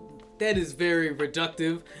 So that is very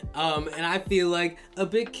reductive, and I feel like a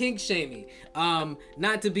bit kink-shamey.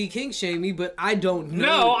 Not to be kink-shamey, but I don't know.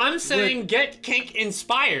 No, I'm saying get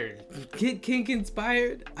kink-inspired. Get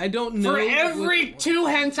kink-inspired? I don't know. For every 2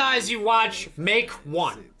 hentais you watch, make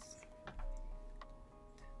 1.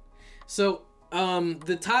 So,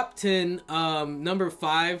 the top 10, number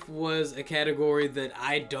 5 was a category that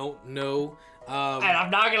I don't know. And I'm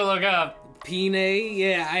not gonna look up. Pine,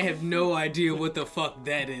 yeah, I have no idea what the fuck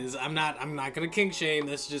that is. I'm not gonna kink shame.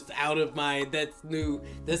 That's just out of my. That's new.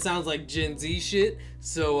 That sounds like Gen Z shit.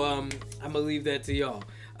 So I'm gonna leave that to y'all.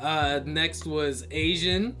 Next was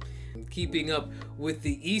Asian, keeping up with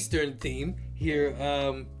the Eastern theme here.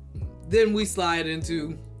 Then we slide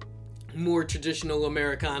into more traditional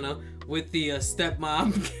Americana with the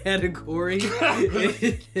stepmom category,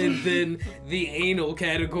 and then the anal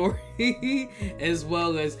category, as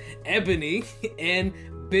well as ebony and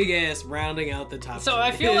big ass rounding out the top. So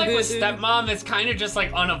I feel like with stepmom, it's kind of just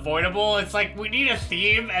like unavoidable. It's like we need a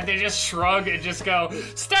theme, and they just shrug and just go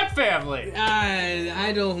step family.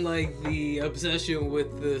 I don't like the obsession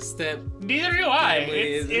with the step. Neither do I.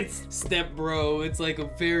 It's step bro. It's like a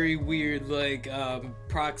very weird like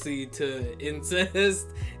proxy to incest,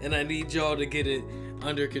 and I need y'all to get it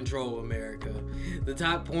under control, America. The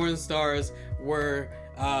top porn stars were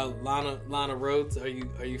Lana Rhoades.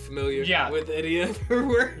 Are you familiar with any of her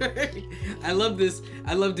work? I love this.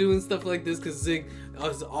 I love doing stuff like this because Zig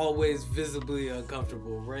is always visibly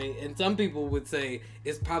uncomfortable, right? And some people would say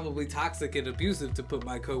it's probably toxic and abusive to put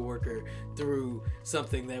my coworker through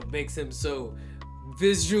something that makes him so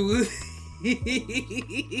visually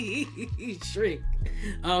shrink.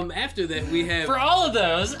 After that, we have... For all of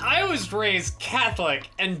those, I was raised Catholic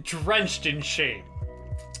and drenched in shame.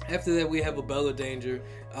 After that, we have a Bella Danger,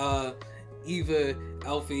 Eva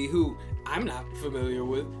Elfie, who I'm not familiar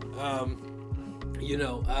with.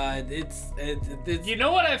 It's you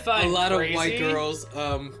know what I find a lot crazy? Of white girls.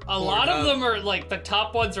 A lot of them are like the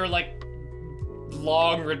top ones are like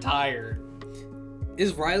long retired.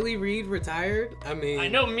 Is Riley Reid retired? I mean, I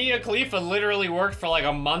know Mia Khalifa literally worked for like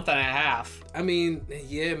a month and a half. I mean,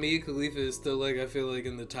 yeah, Mia Khalifa is still like I feel like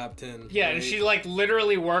in the top 10. Yeah, right? and she like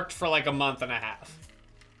literally worked for like a month and a half.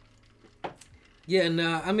 Yeah,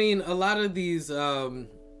 nah, I mean, a lot of these, a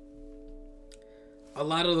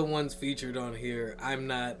lot of the ones featured on here, I'm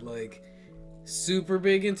not, like, super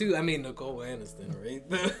big into. I mean, Nicole Aniston, right?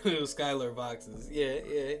 Skylar Voxes.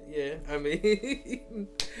 Yeah. I mean,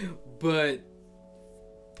 but,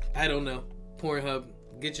 I don't know. Pornhub,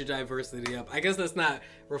 get your diversity up. I guess that's not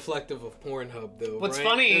reflective of Pornhub, though, What's right?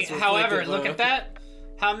 funny, however, look at that.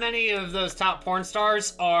 How many of those top porn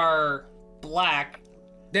stars are black?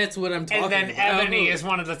 That's what I'm talking about. And then ebony is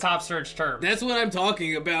one of the top search terms. That's what I'm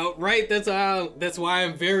talking about, right? That's why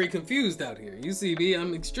I'm very confused out here. You see me,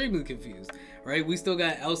 I'm extremely confused, right? We still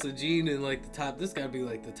got Elsa Jean in like the top, this gotta be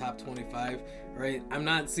like the top 25, right? I'm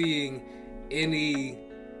not seeing any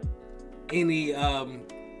artists.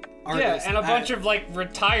 Yeah, and a bunch of like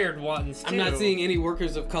retired ones too. I'm not seeing any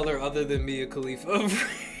workers of color other than Mia Khalifa.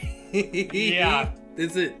 Yeah.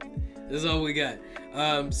 That's it. That's all we got.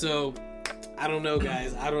 So I don't know,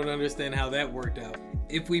 guys. I don't understand how that worked out.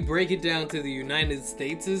 If we break it down to the United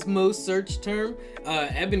States' most searched term,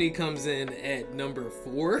 ebony comes in at number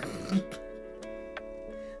 4.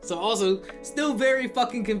 So also, still very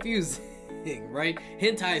fucking confusing, right?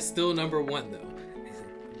 Hentai is still number 1, though.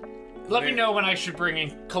 Let me know when I should bring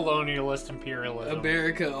in colonialist imperialism.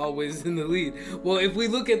 America always in the lead. Well, if we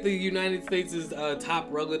look at the United States' top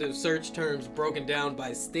relative search terms broken down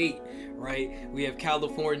by state, right? We have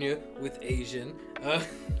California with Asian.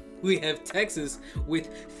 We have Texas with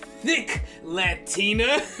thick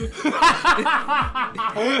Latina.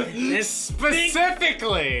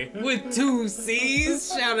 Specifically. With 2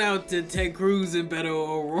 C's. Shout out to Ted Cruz and Beto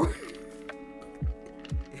O'Rourke.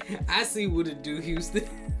 I see what it do, Houston.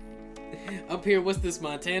 Up here, what's this,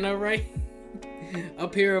 Montana, right?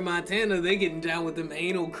 Up here in Montana, they getting down with them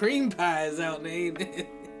anal cream pies out in the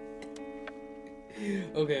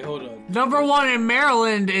Okay, hold on. Number 1 in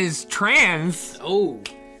Maryland is trans. Oh,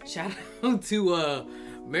 shout out to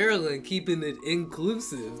Maryland keeping it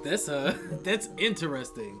inclusive. That's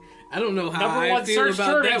interesting. I don't know how Number I 1 feel search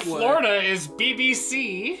about term that in one. Florida is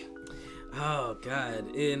BBC. Oh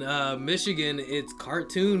God! In Michigan, it's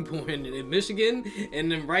cartoon porn in Michigan, and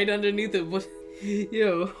then right underneath it, what?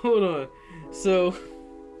 Yo, hold on. So,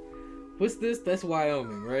 What's this? That's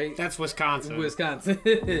Wyoming, right? That's Wisconsin.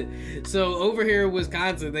 So over here in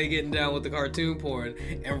Wisconsin, they getting down with the cartoon porn.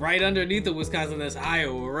 And right underneath of Wisconsin, that's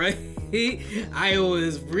Iowa, right? Iowa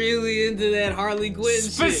is really into that Harley Quinn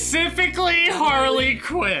shit. Specifically Harley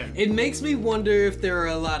Quinn. It makes me wonder if there are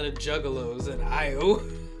a lot of juggalos in Iowa,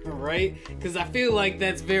 right? Because I feel like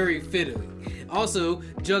that's very fitting. Also,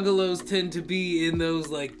 juggalos tend to be in those,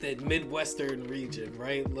 like, that Midwestern region,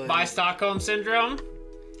 right? Like, By Stockholm Syndrome,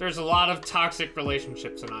 there's a lot of toxic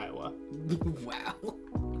relationships in Iowa. Wow.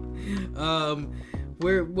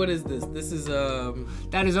 What is this? This is,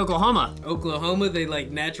 That is Oklahoma. Oklahoma. They like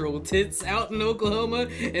natural tits out in Oklahoma.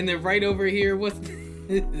 And then right over here, what's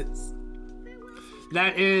this?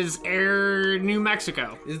 That is New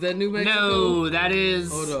Mexico. Is that New Mexico? No, that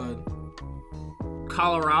is... Hold on.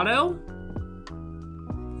 Colorado?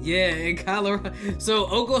 Yeah, in Colorado. So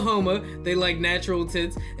Oklahoma, they like natural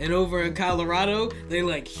tits, and over in Colorado, they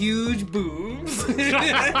like huge boobs.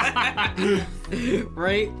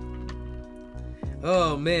 Right?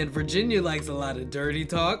 Oh man, Virginia likes a lot of dirty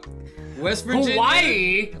talk. West Virginia,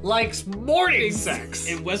 Hawaii likes morning sex.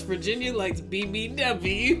 and West Virginia likes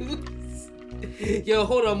BBWs. Yo,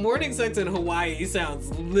 hold on, morning sex in Hawaii sounds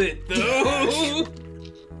lit though.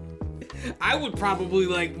 I would probably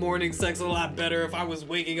like morning sex a lot better if I was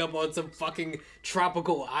waking up on some fucking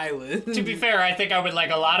tropical island. To be fair, I think I would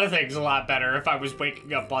like a lot of things a lot better if I was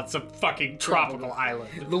waking up on some fucking tropical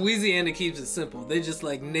island. Louisiana keeps it simple. They just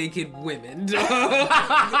like naked women. They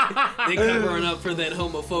covering up for that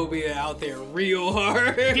homophobia out there real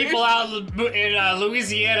hard. People out in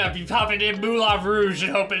Louisiana be popping in Moulin Rouge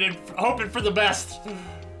and hoping for the best.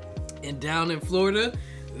 And down in Florida,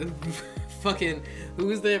 fucking, who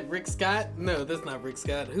is that? Rick Scott? No, that's not Rick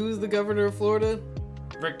Scott. Who's the governor of Florida?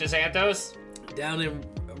 Rick DeSantos? Down in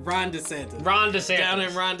Ron DeSantis. Ron DeSantis. Down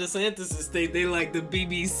in Ron DeSantis' state, they like the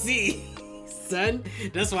BBC, son.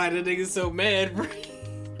 That's why the niggas so mad, right?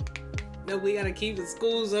 No, we gotta keep the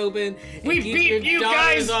schools open. We keep beat your you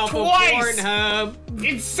daughters guys off twice! Of Pornhub.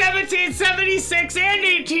 In 1776 and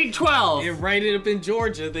 1812! And right up in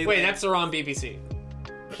Georgia, they Wait, like, that's the wrong BBC.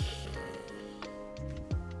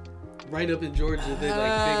 right up in Georgia, they like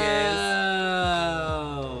big ass.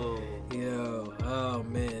 Oh. Yo, oh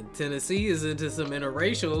man, Tennessee is into some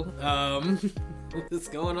interracial. What's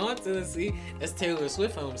going on, Tennessee? That's Taylor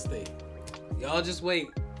Swift home state. Y'all just wait.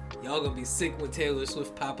 Y'all gonna be sick when Taylor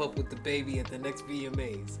Swift pop up with the baby at the next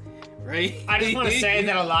VMAs, right? I just want to say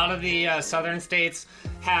that a lot of the southern states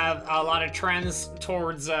have a lot of trends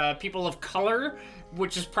towards people of color,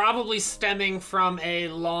 which is probably stemming from a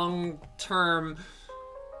long-term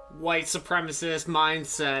white supremacist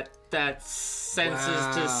mindset that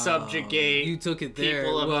senses to subjugate you took it there.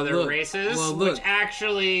 people of Well, other look. races, Well, look. which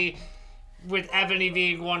actually, with ebony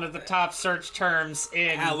being one of the top search terms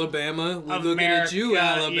in Alabama, we're looking at you,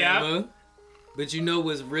 America, Alabama. yep. But you know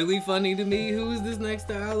what's really funny to me? Who is this next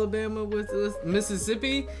to Alabama? What's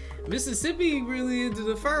Mississippi? Mississippi really into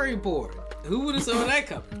the furry porn. Who would have saw that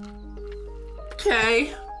coming?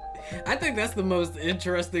 Okay. I think that's the most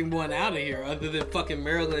interesting one out of here, other than fucking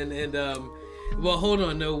Maryland and well, hold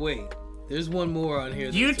on, no wait. There's one more on here.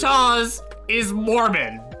 Utah's is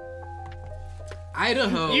Mormon.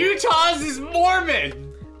 Idaho. Utah's is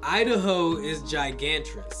Mormon. Idaho is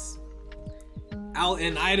gigantrous. Out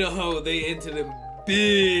in Idaho, they into them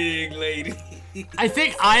big ladies. I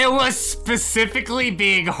think Iowa specifically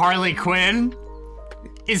being Harley Quinn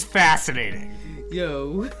is fascinating.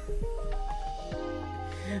 Yo.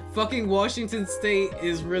 Fucking Washington State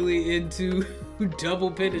is really into double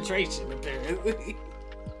penetration, apparently.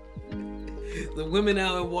 The women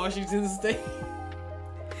out in Washington State.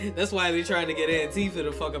 That's why they're trying to get Antifa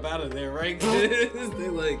to fuck up out of there, right?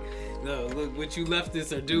 They're like, no, look, what you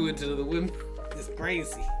leftists are doing to the women is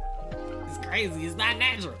crazy. It's crazy. It's not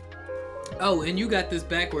natural. Oh, and you got this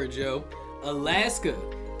backward, Joe. Alaska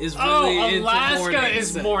is really into Alaska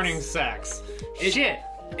is sex. morning sex. Shit.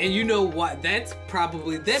 And you know what? That's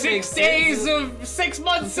probably that makes 6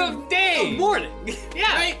 months of days. of morning.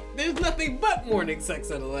 Yeah. Right? There's nothing but morning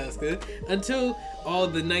sex in Alaska until all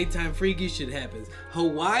the nighttime freaky shit happens.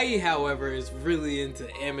 Hawaii, however, is really into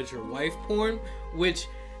amateur wife porn, which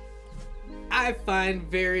I find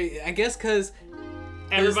very, I guess, because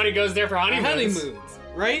Everybody goes there for honeymoons. honeymoons,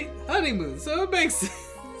 right? Honeymoons. So it makes sense.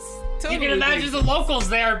 Totally You can imagine makes the locals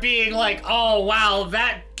there being like, oh wow,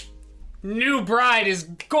 that new bride is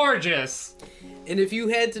gorgeous. And if you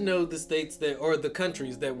had to know the states that, or the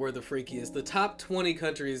countries that were the freakiest, the top 20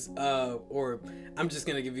 countries, or I'm just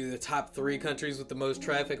going to give you the top 3 countries with the most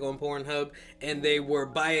traffic on Pornhub, and they were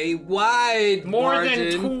by a wide More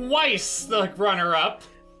margin, than twice the runner-up.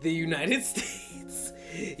 the United States,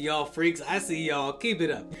 Y'all freaks, I see y'all. Keep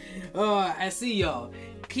it up. I see y'all.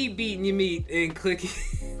 Keep beating your meat and clicking.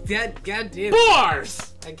 God damn.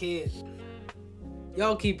 Bars! I can't.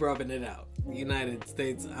 Y'all keep rubbing it out. United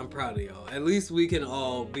States, I'm proud of y'all. At least we can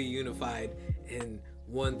all be unified in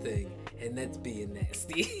one thing, and that's being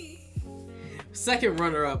nasty. The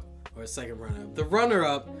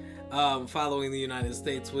runner-up following the United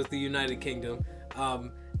States was the United Kingdom.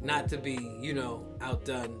 Not to be,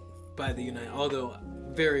 outdone by the although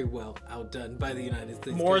very well outdone by the United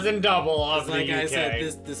States. More than double of the like UK. I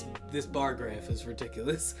said, this bar graph is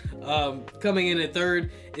ridiculous. Coming in at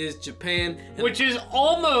third is Japan, which is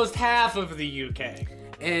almost half of the UK.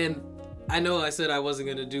 And I know I said I wasn't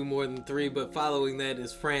going to do more than 3, but following that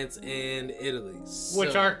is France and Italy.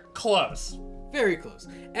 Which are close. Very close.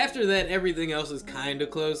 After that, everything else is kind of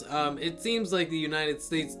close. It seems like the United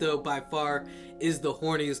States, though, by far is the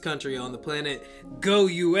horniest country on the planet. Go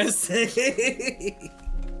USA!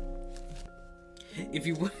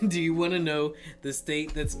 Do you want to know the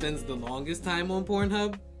state that spends the longest time on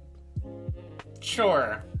Pornhub?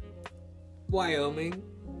 Sure. Wyoming.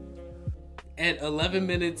 At 11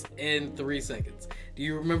 minutes and 3 seconds. Do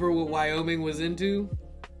you remember what Wyoming was into?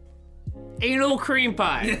 Anal cream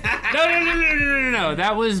pie. No.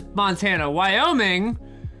 That was Montana. Wyoming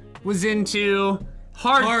was into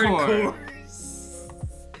hardcore.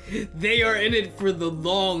 They are in it for the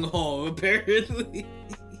long haul, apparently.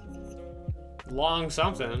 Long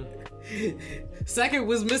something. Second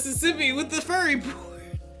was Mississippi with the furry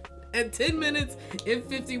porn. At 10 minutes and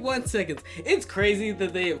 51 seconds. It's crazy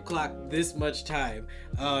that they have clocked this much time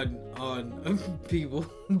on people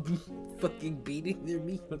fucking beating their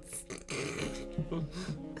meats.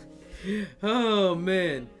 Oh,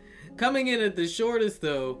 man. Coming in at the shortest,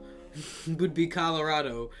 though, would be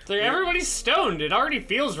Colorado. So everybody's stoned. It already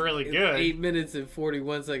feels really good. 8 minutes and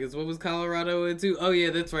 41 seconds. What was Colorado into? Oh, yeah,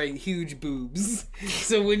 that's right. Huge boobs.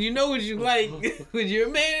 So when you know what you like, when you're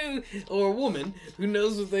a man or a woman who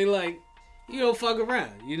knows what they like, you don't fuck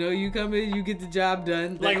around. You come in, you get the job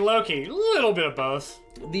done. Like Loki. A little bit of both.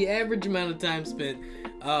 The average amount of time spent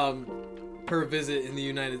per visit in the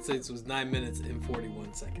United States was 9 minutes and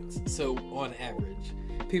 41 seconds. So on average,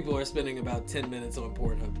 people are spending about 10 minutes on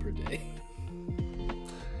Pornhub per day.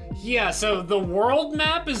 Yeah, so the world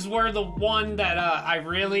map is where the one that I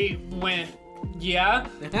really went, yeah.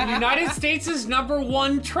 The United States'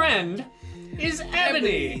 #1 trend is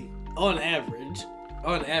ebony. On average.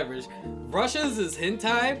 Russia's is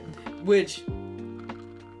hentai, which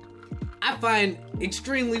I find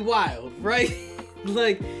extremely wild, right?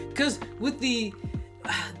 Like, because with the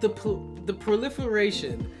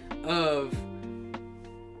proliferation of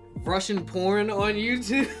Russian porn on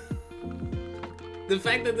YouTube, the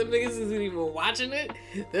fact that the niggas isn't even watching it,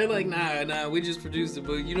 they're like, nah, we just produced it.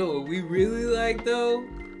 But you know what we really like, though?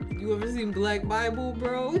 You ever seen Black Bible,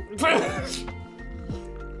 bro? Just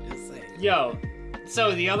saying. Yo,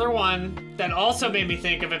 so the other one that also made me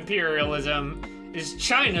think of imperialism is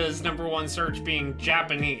China's #1 search being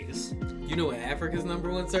Japanese. You know what Africa's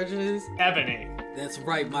 #1 search is? Ebony. That's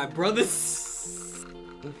right, my brothers.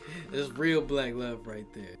 There's real black love right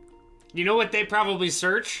there. You know what they probably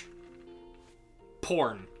search?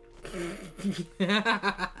 Porn.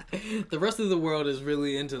 The rest of the world is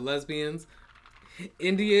really into lesbians.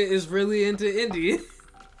 India is really into Indians.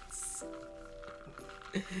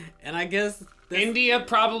 And I guess India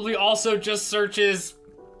probably also just searches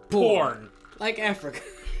porn. Like Africa,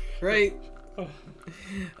 right?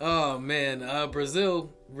 Oh man,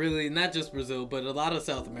 Brazil really, not just Brazil, but a lot of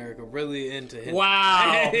South America really into hentai.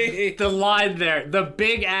 Wow, the line there, the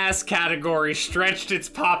big ass category stretched its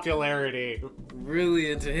popularity.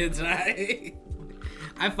 Really into hentai.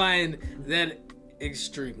 I find that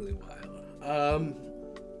extremely wild.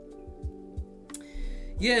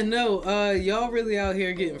 Yeah, no, y'all really out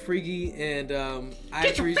here getting freaky, and I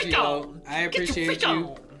appreciate y'all. I appreciate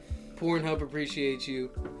you. Pornhub appreciates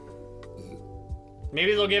you.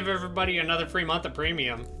 Maybe they'll give everybody another free month of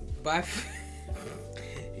premium. Bye.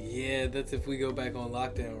 Yeah, that's if we go back on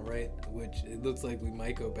lockdown, right? Which it looks like we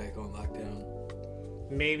might go back on lockdown.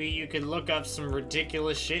 Maybe you could look up some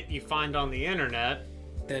ridiculous shit you find on the internet.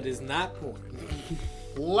 That is not porn.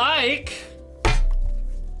 Like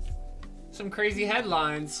some crazy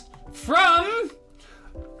headlines from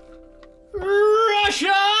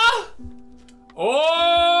Russia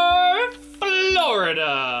or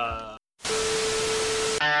Florida.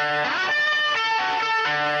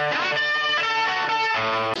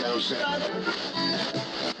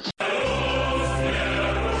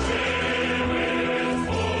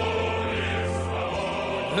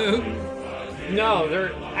 No,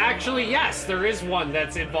 there is one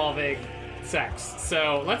that's involving sex.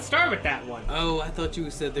 So let's start with that one. Oh, I thought you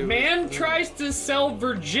said there Man was... tries to sell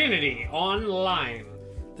virginity online.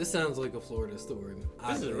 This sounds like a Florida story.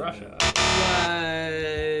 This is Russia.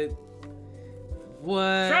 What?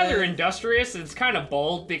 It's rather industrious. It's kind of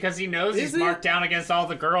bold because he knows he's marked down against all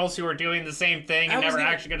the girls who are doing the same thing and never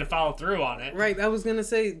actually going to follow through on it. Right, I was going to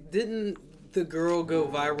say, didn't the girl go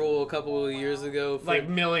viral a couple of years ago? For, like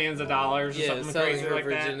millions of dollars or something selling crazy her like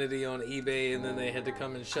that? virginity on eBay, and then they had to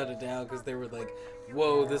come and shut it down because they were like,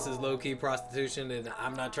 whoa, this is low-key prostitution, and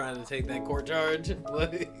I'm not trying to take that court charge.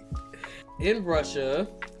 Like, in Russia,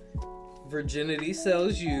 virginity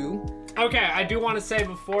sells you. Okay, I do want to say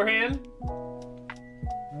beforehand,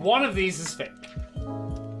 one of these is fake.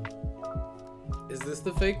 Is this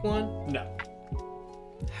the fake one? No.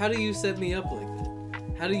 How do you set me up like that?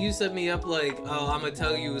 How do you set me up like, oh, I'm gonna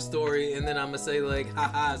tell you a story, and then I'm gonna say like,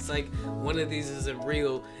 haha, it's like one of these isn't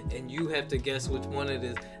real, and you have to guess which one it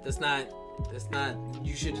is. That's not,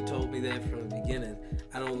 you should have told me that from the beginning.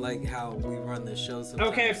 I don't like how we run this show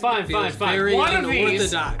sometimes. Okay, fine. Very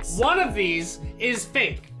unorthodox. One of these is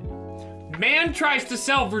fake. Man tries to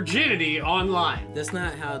sell virginity online. That's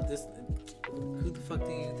not how this... Who the fuck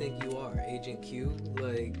do you think you are? Agent Q?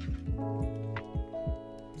 Like...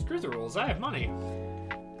 Screw the rules, I have money.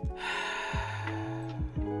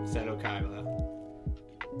 Said Okaiba.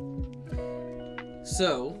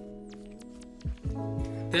 So...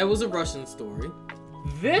 That was a Russian story.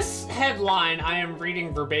 This headline I am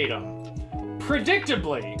reading verbatim.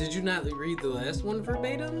 Predictably... Did you not read the last one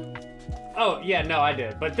verbatim? Oh, yeah, no, I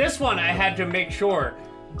did. But this one, I had to make sure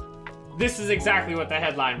this is exactly what the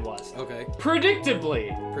headline was. Okay.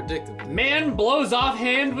 Predictably, man blows off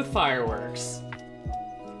hand with fireworks.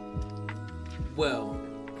 Well,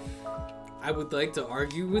 I would like to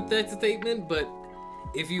argue with that statement, but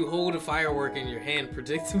if you hold a firework in your hand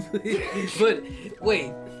predictably... But,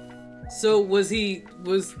 wait. So,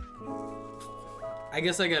 I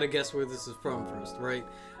guess I gotta guess where this is from first, right?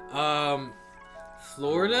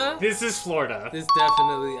 Florida? This is Florida. This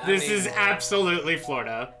definitely... This is absolutely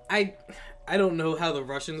Florida. I don't know how the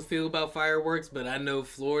Russians feel about fireworks, but I know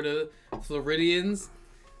Floridians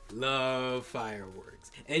love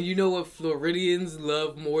fireworks. And you know what Floridians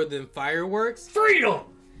love more than fireworks? Freedom!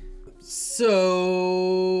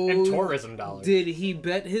 So... And tourism dollars. Did he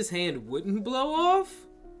bet his hand wouldn't blow off?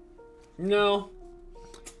 No.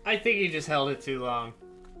 I think he just held it too long.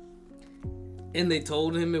 And they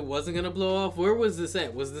told him it wasn't gonna blow off? Where was this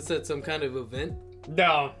at? Was this at some kind of event?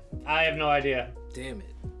 No, I have no idea. Damn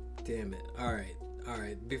it. Alright.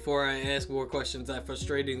 Before I ask more questions I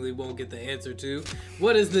frustratingly won't get the answer to,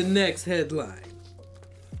 what is the next headline?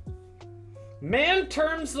 Man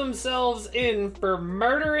turns themselves in for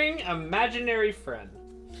murdering imaginary friend.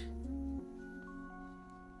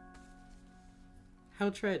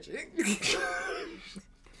 How tragic.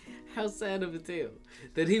 How sad of a tale.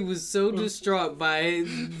 That he was so distraught by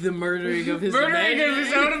the murdering of his own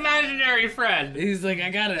imaginary friend. He's like,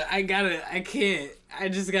 I can't. I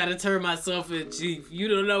just gotta turn myself in, Chief. You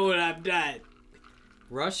don't know what I've done.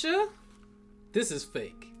 Russia? This is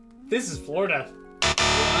fake. This is Florida.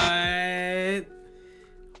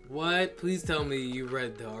 What? Please tell me you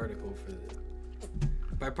read the article for this.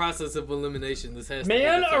 By process of elimination, this has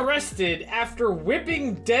Man to be arrested after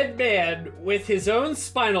whipping dead man with his own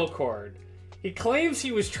spinal cord. He claims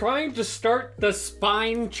he was trying to start the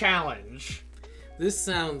spine challenge. This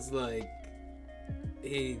sounds like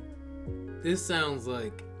an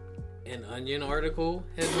Onion article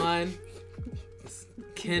headline. This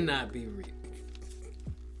cannot be real.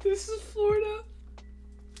 This is Florida.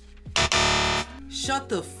 Shut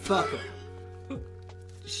the fuck up.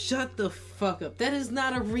 Shut the fuck up. That is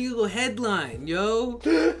not a real headline, yo.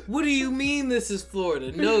 What do you mean this is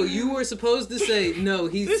Florida? No, you were supposed to say, no,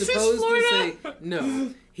 he's supposed to say,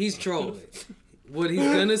 no, he's trolling. What he's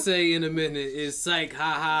gonna say in a minute is psych, ha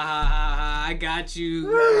ha ha ha ha, I got you,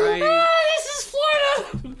 right? This is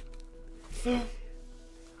Florida!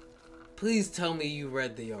 Please tell me you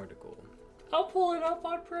read the article. I'll pull it up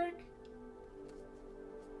on Prank.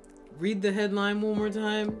 Read the headline one more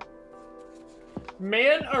time.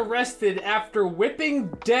 Man arrested after whipping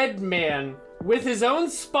dead man with his own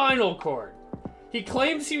spinal cord. He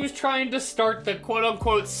claims he was trying to start the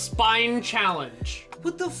quote-unquote spine challenge.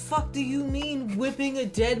 What the fuck do you mean whipping a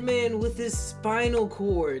dead man with his spinal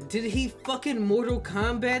cord? Did he fucking Mortal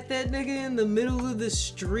Kombat that nigga in the middle of the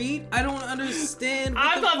street? I don't understand.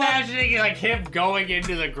 I'm imagining like him going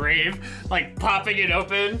into the grave, like popping it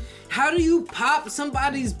open. How do you pop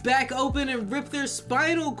somebody's back open and rip their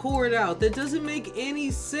spinal cord out? That doesn't make any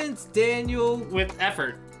sense, Daniel. With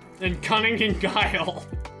effort and cunning and guile.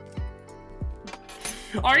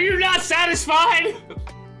 Are you not satisfied?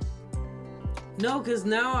 No, because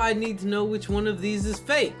now I need to know which one of these is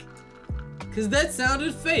fake. Because that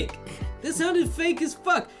sounded fake. That sounded fake as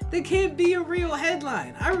fuck. That can't be a real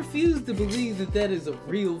headline. I refuse to believe that that is a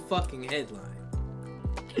real fucking headline.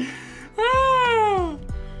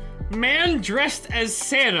 Man dressed as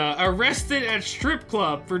Santa arrested at strip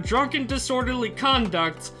club for drunken disorderly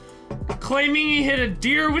conduct, claiming he hit a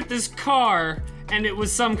deer with his car and it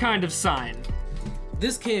was some kind of sign.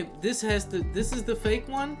 This is the fake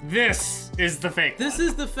one? This is the fake one. This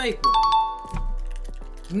is the fake one.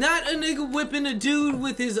 Not a nigga whipping a dude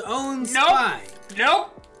with his own spine.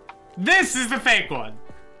 Nope. This is the fake one.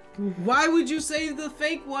 Why would you save the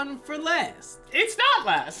fake one for last? It's not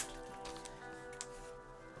last.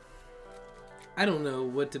 I don't know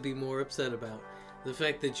what to be more upset about. The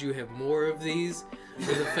fact that you have more of these,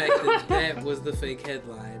 or the fact that that was the fake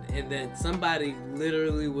headline, and that somebody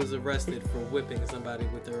literally was arrested for whipping somebody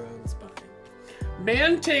with their own spine.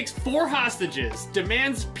 Man takes 4 hostages,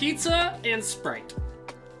 demands pizza and Sprite.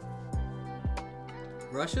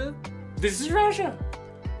 Russia? This is Russia.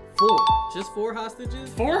 4. Just 4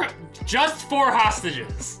 hostages? Just 4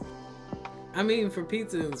 hostages. I mean, for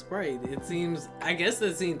pizza and Sprite, it seems, I guess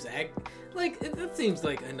that seems, that seems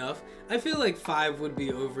like enough. I feel like 5 would be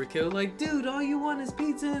overkill. Like, dude, all you want is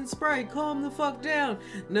pizza and Sprite. Calm the fuck down.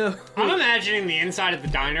 No. I'm imagining the inside of the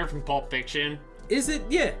diner from Pulp Fiction. Is it?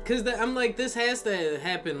 Yeah, because I'm like, this has to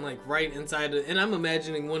happen, like, right inside of, and I'm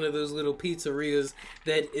imagining one of those little pizzerias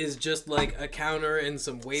that is just, like, a counter and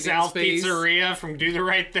some waiting Sal's space. Pizzeria from Do the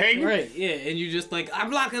Right Thing? Right, yeah, and you just like, I'm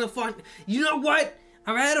not gonna you know what?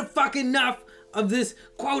 I've had a fucking enough of this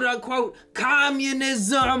quote-unquote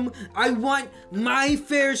communism. I want my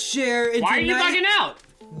fair share. And why are you bugging out?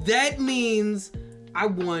 That means I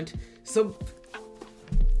want some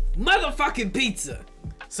motherfucking pizza.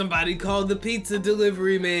 Somebody called the pizza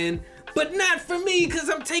delivery man, but not for me, because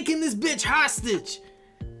I'm taking this bitch hostage.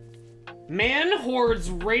 Man hoards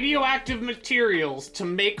radioactive materials to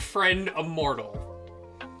make friend immortal.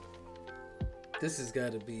 This has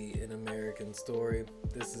got to be an American story.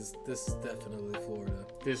 This is definitely Florida.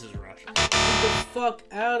 This is Russia. Get the fuck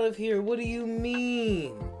out of here. What do you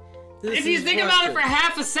mean? If you think about it for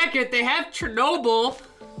half a second, they have Chernobyl.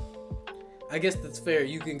 I guess that's fair.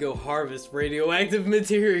 You can go harvest radioactive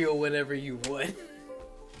material whenever you want.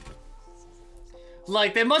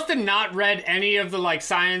 Like, they must have not read any of the, like,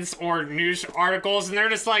 science or news articles, and they're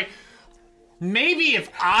just like, maybe if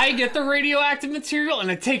I get the radioactive material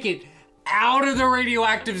and I take it out of the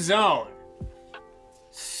radioactive zone.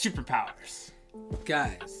 Superpowers.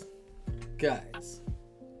 Guys.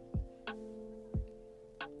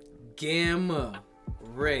 Gamma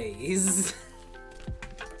rays.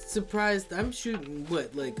 Surprised, I'm shooting,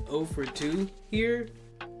 what, like 0 for 2 here?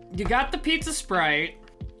 You got the pizza Sprite.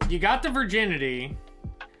 You got the virginity.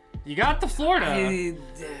 You got the Florida.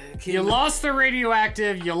 You lost the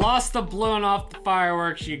radioactive. You lost the blowing off the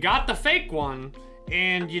fireworks. You got the fake one.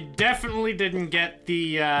 And you definitely didn't get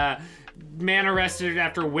the man arrested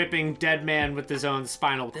after whipping dead man with his own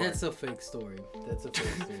spinal cord. That's a fake story.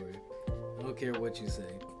 I don't care what you say.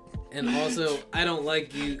 And also, I don't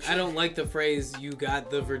like the phrase, you got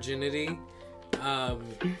the virginity. That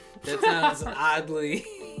sounds oddly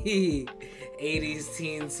 80s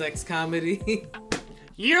teen sex comedy.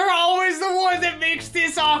 You're always the one that makes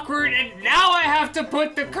this awkward, and now I have to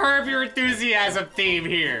put the Curb Your Enthusiasm theme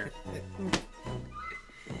here.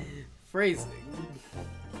 Phrasing.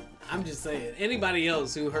 I'm just saying, anybody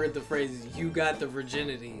else who heard the phrase, you got the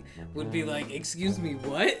virginity, would be like, excuse me,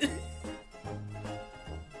 what?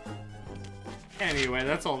 Anyway,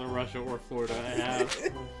 that's all the Russia or Florida I have.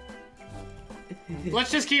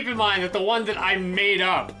 Let's just keep in mind that the one that I made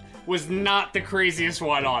up was not the craziest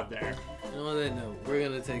one on there. And on that note, we're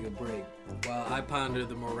gonna take a break while I ponder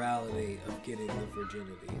the morality of getting the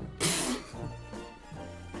virginity.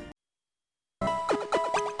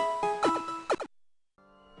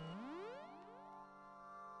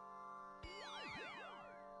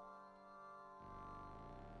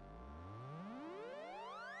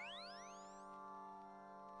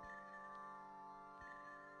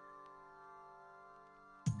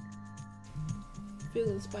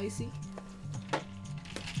 Feeling spicy.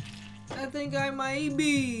 I think I might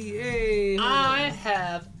be. Hey, I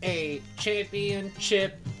have a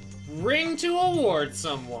championship ring to award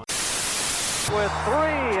someone. With 3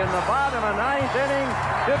 in the bottom of 9th inning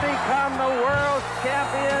to become the world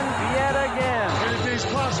champions yet again. Anything's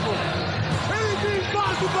possible. Anything's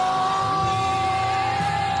possible!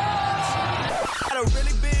 Got a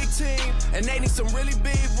really big team, and they need some really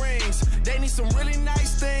big rings. They need some really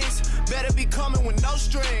nice things. Better be coming with no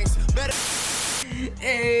strings. Better.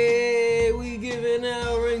 Hey, we giving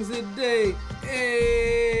out rings today.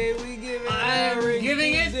 Hey, we giving out rings I'm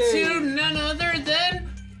giving it today. to none other than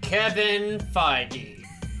Kevin Feige.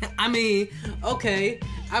 I mean, okay.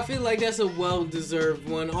 I feel like that's a well-deserved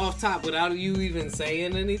one off top without you even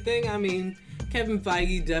saying anything. I mean, Kevin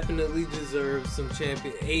Feige definitely deserves a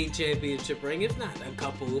championship ring, if not a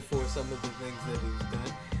couple, for some of the things that he's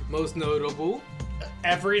done. Most notable,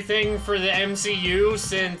 Everything for the MCU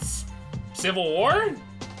since Civil War?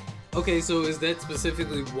 okay, so is that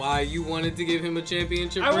specifically why you wanted to give him a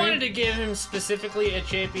championship ring? I wanted to give him specifically a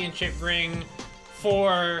championship ring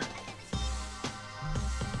for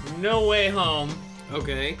No Way Home.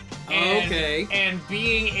 Okay. And, Okay. And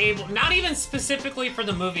being able, not even specifically for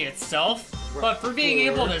the movie itself, but for being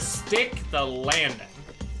able to stick the landing.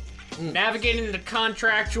 Navigating the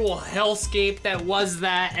contractual hellscape that was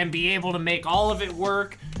that and be able to make all of it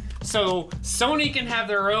work. So Sony can have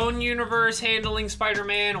their own universe handling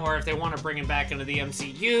Spider-Man, or if they want to bring him back into the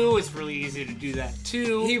MCU, it's really easy to do that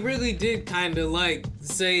too. He really did kind of like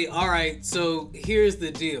say, all right, so here's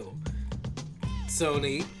the deal.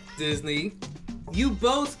 Sony, Disney, you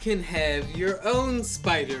both can have your own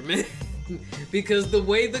Spider-Man. Because the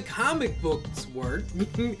way the comic books work,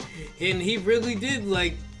 and he really did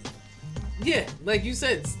like, yeah, like you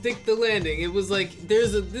said, stick the landing. It was like,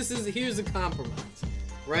 here's a compromise,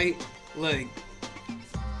 right? Like,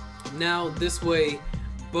 now this way,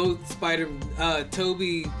 both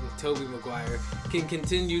Tobey Maguire can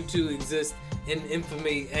continue to exist in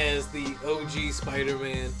infamy as the OG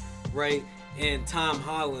Spider-Man, right? And Tom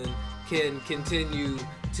Holland can continue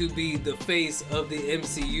to be the face of the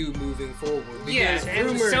MCU moving forward. Yeah,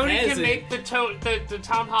 and Sony can make the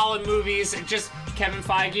Tom Holland movies, and just Kevin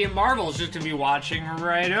Feige and Marvel's just to be watching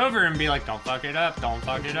right over and be like, don't fuck it up, don't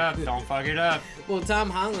fuck it up, don't fuck it up. Well, Tom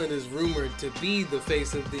Holland is rumored to be the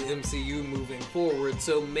face of the MCU moving forward,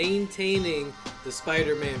 so maintaining the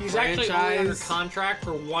Spider-Man He's franchise... actually only under contract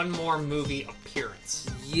for one more movie appearance.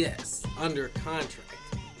 Yes, under contract.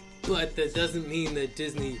 But that doesn't mean that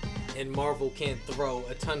Disney and Marvel can't throw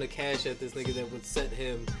a ton of cash at this nigga that would set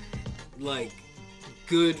him, like,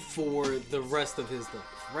 good for the rest of his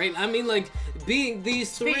life, right? I mean, like, being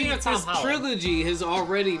these three, this trilogy has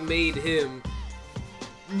already made him,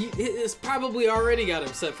 it's probably already got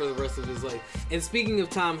him set for the rest of his life. And speaking of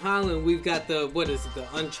Tom Holland, we've got the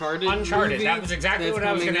Uncharted movie that was exactly what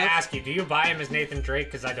I was going to up. ask you. Do you buy him as Nathan Drake?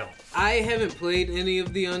 Because I don't. I haven't played any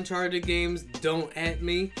of the Uncharted games. Don't at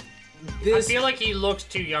me. I feel like he looks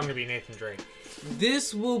too young to be Nathan Drake.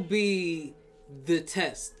 This will be the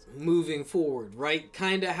test moving forward, right?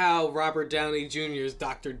 Kind of how Robert Downey Jr.'s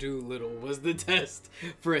Dr. Dolittle was the test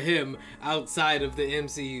for him outside of the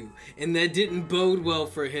MCU. And that didn't bode well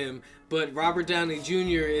for him, but Robert Downey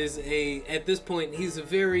Jr. at this point, he's a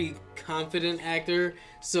very confident actor,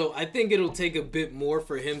 so I think it'll take a bit more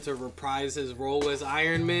for him to reprise his role as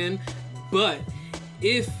Iron Man. But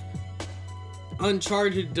if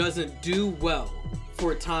Uncharted doesn't do well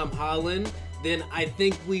for Tom Holland, then I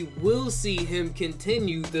think we will see him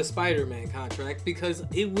continue the Spider-Man contract, because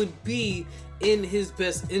it would be in his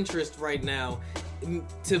best interest right now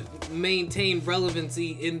to maintain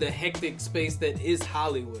relevancy in the hectic space that is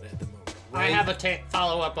Hollywood at the moment. Right? I have a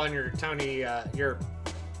follow-up on your Tony, your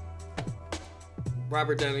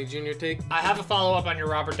Robert Downey Jr. take? I have a follow-up on your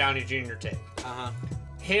Robert Downey Jr. take. Uh-huh.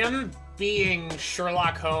 Him being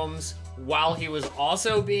Sherlock Holmes while he was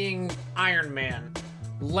also being Iron Man,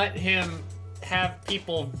 let him have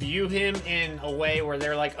people view him in a way where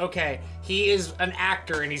they're like, okay, he is an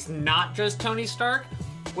actor and he's not just Tony Stark,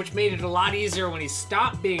 which made it a lot easier when he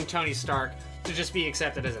stopped being Tony Stark to just be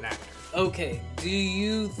accepted as an actor. Okay, do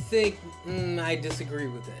you think... I disagree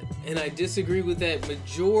with that. And I disagree with that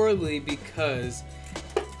majorly because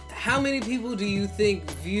how many people do you think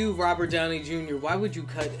view Robert Downey Jr.? Why would you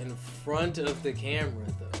cut in front of the camera,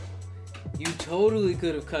 though? You totally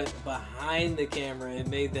could have cut behind the camera and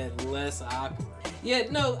made that less awkward. Yeah,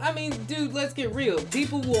 no, I mean, dude, let's get real.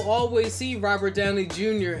 People will always see Robert Downey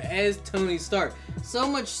Jr. as Tony Stark. So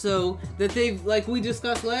much so that they've, like we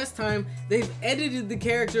discussed last time, they've edited the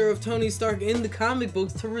character of Tony Stark in the comic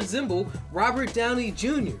books to resemble Robert Downey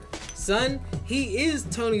Jr. Son, he is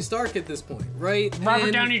Tony Stark at this point, right?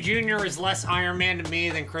 Robert Downey Jr. is less Iron Man to me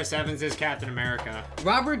than Chris Evans is Captain America.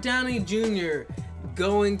 Robert Downey Jr.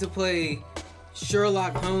 going to play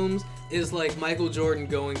Sherlock Holmes is like Michael Jordan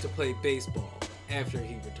going to play baseball after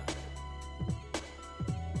he retired.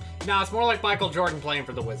 No, it's more like Michael Jordan playing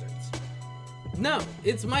for the Wizards. No,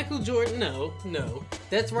 it's Michael Jordan. No.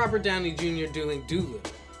 That's Robert Downey Jr. doing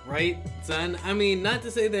Doolittle, right, son? I mean, not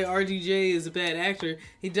to say that RDJ is a bad actor.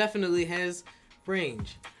 He definitely has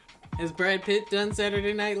range. Has Brad Pitt done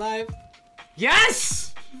Saturday Night Live?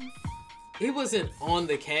 Yes! He wasn't on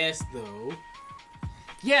the cast, though.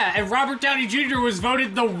 Yeah, and Robert Downey Jr. was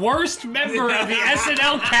voted the worst member of the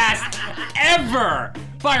SNL cast ever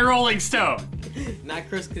by Rolling Stone. Not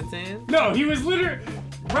Chris Kattan? No, he was literally...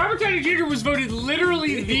 Robert Downey Jr. was voted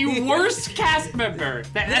literally the worst cast member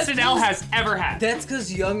that SNL has ever had. That's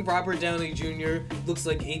because young Robert Downey Jr. looks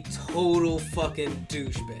like a total fucking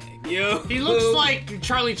douchebag. Yo. He looks like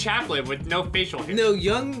Charlie Chaplin with no facial hair. No,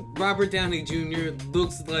 young Robert Downey Jr.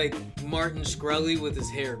 looks like Martin Shkreli with his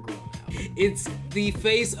hair grown out. It's the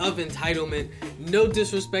face of entitlement. No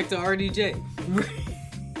disrespect to RDJ.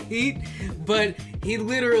 But he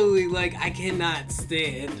literally, like, I cannot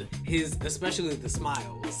stand his, especially the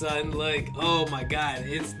smile, son. Like, oh my god,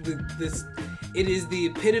 it is the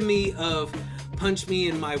epitome of punch me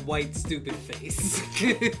in my white stupid face.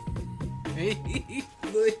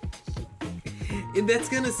 And that's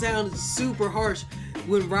gonna sound super harsh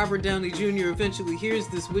when Robert Downey Jr. eventually hears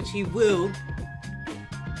this, which he will.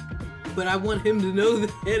 But I want him to know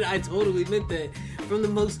that I totally meant that from the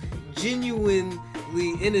most genuinely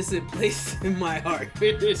innocent place in my heart.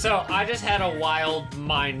 So I just had a wild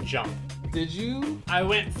mind jump. Did you? I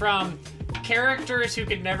went from characters who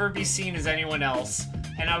could never be seen as anyone else,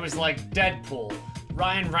 and I was like Deadpool,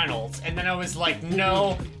 Ryan Reynolds, and then I was like,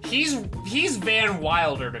 no, he's Van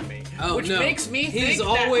Wilder to me. Oh, which no. makes me He's think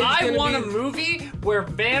always that I gonna want be... a movie where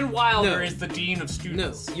Van Wilder No. is the dean of No,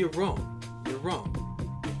 students. you're wrong. You're wrong.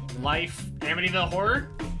 Life, Amityville Horror?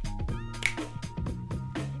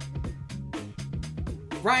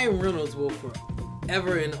 Ryan Reynolds will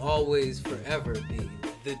forever and always forever be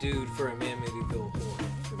the dude for Amityville Horror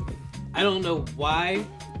for me. I don't know why,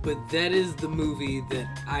 but that is the movie that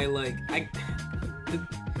I like.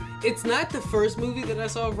 It's not the first movie that I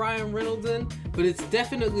saw Ryan Reynolds in, but it's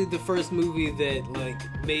definitely the first movie that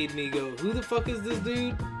like made me go, who the fuck is this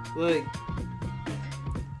dude? Like,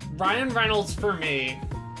 Ryan Reynolds for me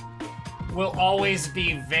will always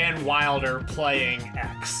be Van Wilder playing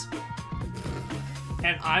X.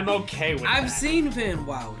 And I'm okay with that. I've seen Van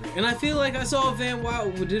Wilder, and I feel like I saw Van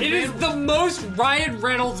Wilder. It is the most Ryan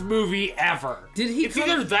Reynolds movie ever. Did he It's come-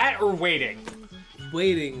 either that or Waiting.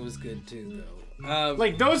 Waiting was good too, though.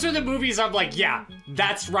 Like, those are the movies I'm like, yeah,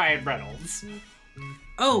 that's Ryan Reynolds.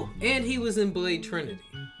 Oh, and he was in Blade Trinity.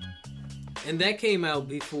 And that came out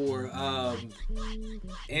before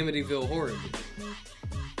Amityville Horror did.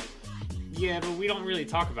 Yeah, but we don't really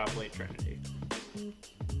talk about Blade Trinity.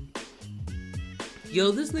 Yo,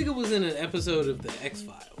 this nigga was in an episode of The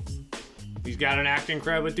X-Files. He's got an acting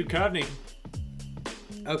credit with Duchovny.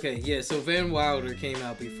 Okay, yeah, so Van Wilder came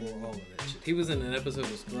out before all of that shit. He was in an episode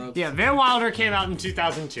of Scrubs. Yeah, Van Wilder came out in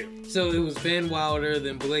 2002. So it was Van Wilder,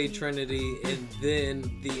 then Blade Trinity, and then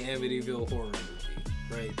the Amityville Horror movie,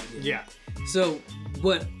 right? Yeah. So,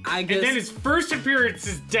 what I guess... And then his first appearance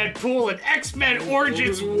is Deadpool and X-Men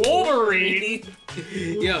Origins Wolverine.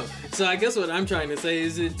 Yo, so I guess what I'm trying to say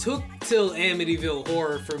is it took till Amityville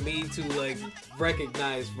Horror for me to, like,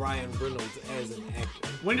 recognize Ryan Reynolds as an actor.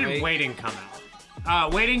 When did right? Waiting come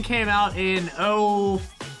out? Waiting came out in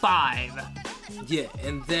 2005. Yeah,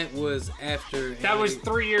 and that was after... That was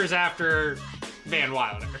 3 years after Van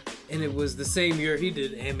Wilder. And it was the same year he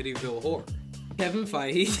did Amityville Horror. Kevin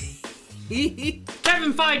Feige...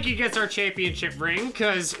 Kevin Feige gets our championship ring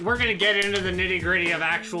because we're gonna get into the nitty-gritty of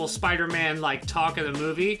actual Spider-Man like talk of the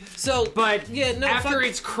movie. So, but yeah, no, after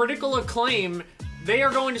its critical acclaim, they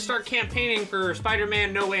are going to start campaigning for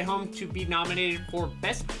Spider-Man No Way Home to be nominated for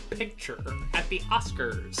Best Picture at the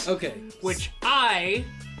Oscars. Okay, which I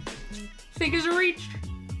think is a reach.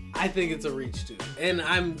 I think it's a reach too, and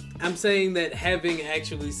I'm saying that having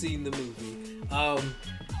actually seen the movie.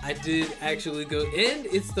 I did actually go, and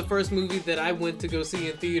it's the first movie that I went to go see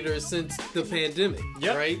in theaters since the pandemic,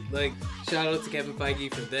 right? Like, shout out to Kevin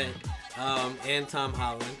Feige for that, and Tom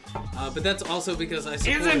Holland. But that's also because I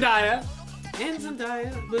support... And Zendaya. And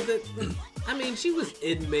Zendaya, but that, I mean, she was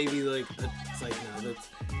in maybe like, it's like, no, that's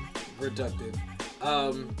reductive.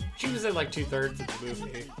 She was in like 2/3 of the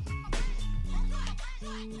movie.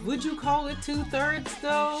 Would you call it 2/3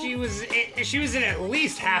 though? She was in at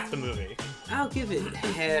least half the movie. I'll give it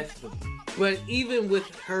half the... But even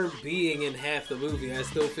with her being in half the movie, I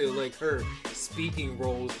still feel like her speaking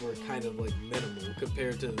roles were kind of like minimal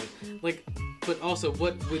compared to like. But also,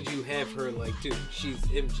 what would you have her like do? She's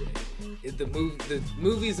MJ. The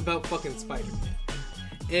movie's about fucking Spider-Man,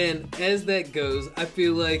 and as that goes, I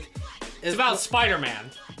feel like It's about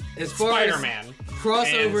Spider-Man. As far Spider-Man. as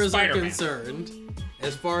crossovers are Spider-Man. concerned,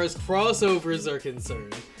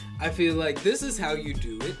 I feel like this is how you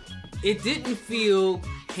do it. It didn't feel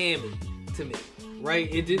hammy to me.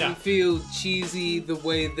 right? It didn't feel cheesy the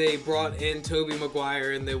way they brought in Tobey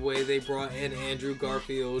Maguire and the way they brought in Andrew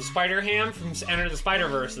Garfield. Spider-Ham from Enter the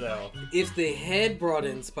Spider-Verse, though. If they had brought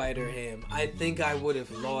in Spider-Ham, I think I would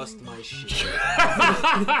have lost my shit.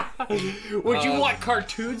 Would you want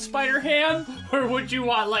cartoon Spider-Ham? Or would you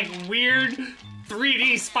want, like, weird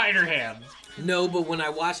 3D Spider-Ham? No, but when I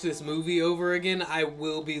watch this movie over again, I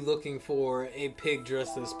will be looking for a pig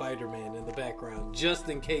dressed as Spider-Man in the background, just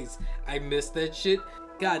in case I missed that shit.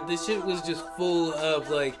 God, this shit was just full of,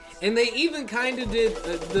 like... And they even kind of did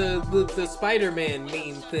the Spider-Man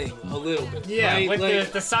meme thing a little bit. Yeah, right? with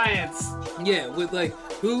like, the science. Yeah, with, like,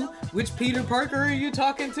 who? Which Peter Parker are you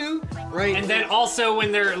talking to? Right? And then also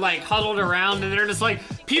when they're, like, huddled around and they're just like,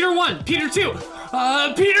 Peter 1, Peter 2,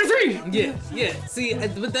 Peter 3! Yeah. See,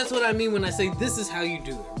 but that's what I mean when I say this is how you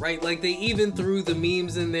do it, right? Like, they even threw the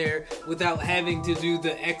memes in there without having to do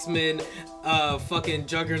the X-Men fucking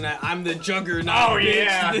Juggernaut. I'm the Juggernaut. Oh, bitch.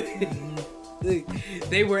 yeah.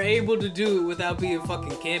 They were able to do it without being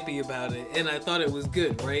fucking campy about it, and I thought it was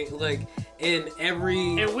good, right? Like, in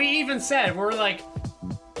every... And we even said, we're like,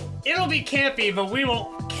 it'll be campy, but we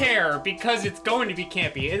won't care because it's going to be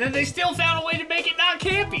campy. And then they still found a way to make it not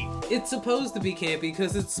campy. It's supposed to be campy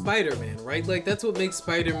because it's Spider-Man, right? Like, that's what makes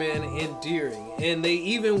Spider-Man endearing. And they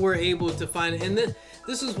even were able to find... And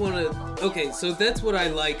this is one of... Okay, so that's what I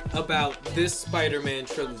like about this Spider-Man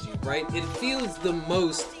trilogy, right? It feels the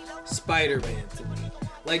most Spider-Man to me.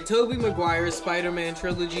 Like, Tobey Maguire's Spider-Man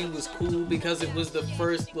trilogy was cool because it was the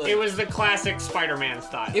first, like... It was the classic Spider-Man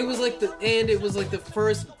style. It was like the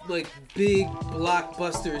first, like, big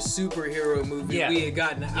blockbuster superhero movie we had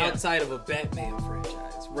gotten outside of a Batman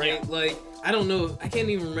franchise, right? Yeah. Like, I don't know, I can't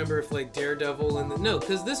even remember if, like, Daredevil and no,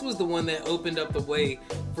 because this was the one that opened up the way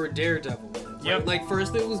for Daredevil. Right? Yep. Like,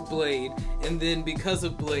 first it was Blade, and then because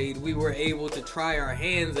of Blade, we were able to try our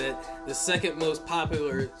hands at the second most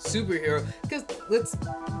popular superhero, because let's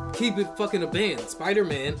keep it fucking a band.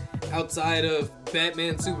 Spider-Man, outside of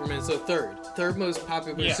Batman, Superman, so third most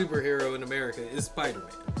popular superhero in America is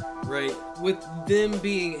Spider-Man, right? With them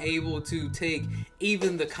being able to take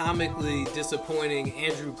even the comically disappointing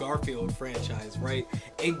Andrew Garfield franchise, right,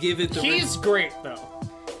 and give it the... He's great, though.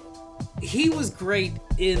 He was great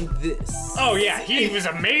in this. Oh yeah, he was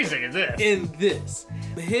amazing in this. In this.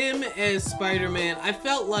 Him as Spider-Man, I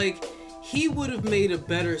felt like he would have made a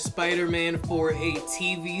better Spider-Man for a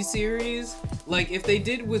TV series. Like, if they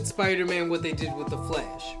did with Spider-Man what they did with The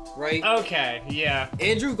Flash, right? Okay, yeah.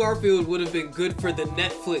 Andrew Garfield would have been good for the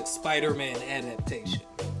Netflix Spider-Man adaptation,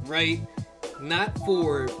 right? Not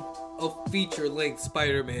for a feature-length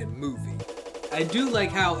Spider-Man movie. I do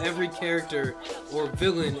like how every character or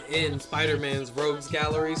villain in Spider-Man's Rogues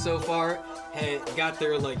Gallery so far had got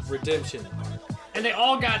their, like, redemption arc. And they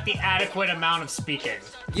all got the adequate amount of speaking.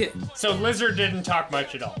 Yeah. So Lizard didn't talk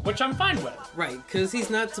much at all, which I'm fine with. Right, because he's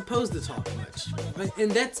not supposed to talk much. Right?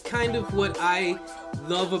 And that's kind of what I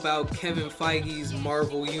love about Kevin Feige's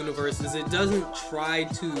Marvel Universe, is it doesn't try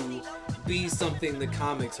to be something the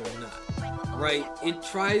comics are not. Right? It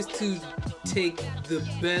tries to take the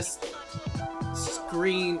best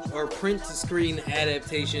screen or print to screen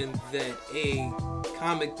adaptation that a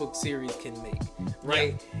comic book series can make,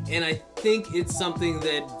 right? Yeah. And I think it's something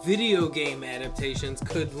that video game adaptations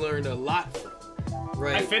could learn a lot from,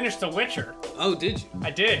 right? I finished The Witcher. Oh, did you? I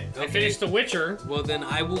did. Okay. I finished The Witcher. Well, then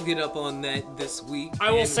I will get up on that this week. I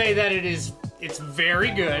will say that it's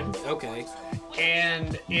very good. Okay.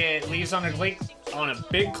 And it leaves on a big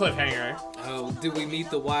cliffhanger. Oh, did we meet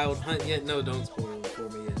the Wild Hunt yet? No, don't spoil it for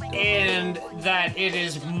me yet. And that it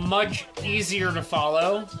is much easier to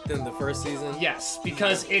follow than the first season. Yes,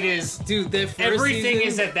 because it is. Dude, that first everything season,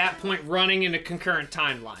 is at that point running in a concurrent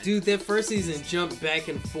timeline. Dude, that first season jumped back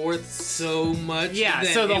and forth so much. Yeah,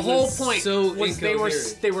 so the whole point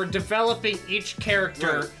was they were developing each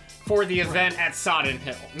character for the event at Sodden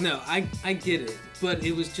Hill. No, I get it, but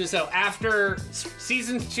it was just so after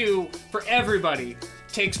season 2 for everybody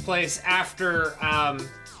takes place after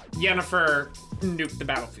Yennefer nuked the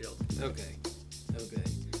battlefield. Okay.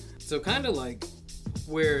 So kind of like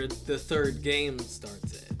where the third game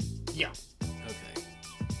starts at. Yeah. Okay.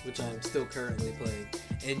 Which I'm still currently playing,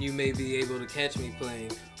 and you may be able to catch me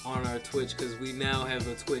playing on our Twitch, because we now have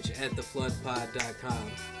a Twitch at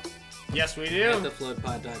thefloodpod.com. Yes, we do. At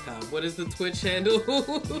thefloodpod.com. What is the Twitch handle?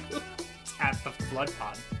 at the Flood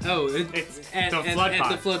Pod. Oh, It's at the Flood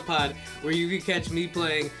Pod. the Flood Pod, where you can catch me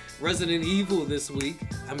playing Resident Evil this week.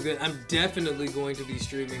 I'm definitely going to be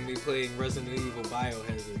streaming me playing Resident Evil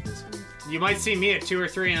Biohazard this week. You might see me at 2 or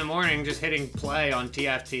 3 in the morning just hitting play on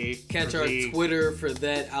TFT. Catch our Twitter for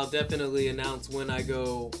that. I'll definitely announce when I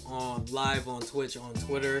go on live on Twitch on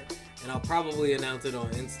Twitter, and I'll probably announce it on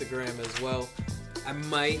Instagram as well. I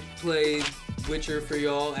might play Witcher for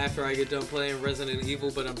y'all after I get done playing Resident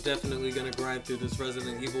Evil, but I'm definitely gonna grind through this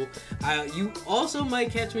Resident Evil. You also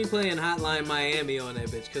might catch me playing Hotline Miami on that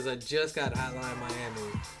bitch, because I just got Hotline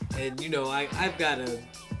Miami, and you know I've got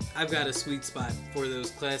a sweet spot for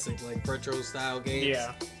those classic like retro style games.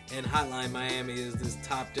 Yeah. And Hotline Miami is this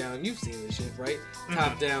top down. You've seen this shit, right?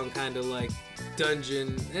 Top down kind of like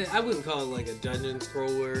dungeon. I wouldn't call it like a dungeon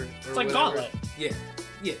scroller. Or It's like Gauntlet. Yeah.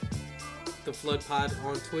 The Flood Pod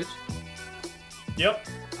on Twitch. Yep.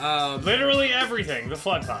 Literally everything. The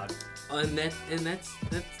Flood Pod.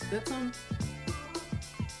 That's on.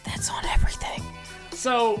 That's on everything.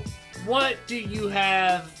 So, what do you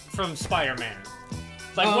have from Spider-Man?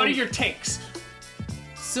 Like, what are your takes?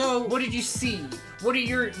 So, What did you see? What are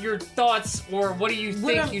your thoughts, or what do you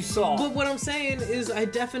think you saw? But what I'm saying is,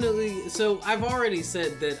 I've already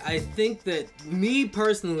said that I think that, me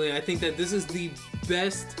personally, I think that this is the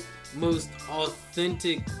best, most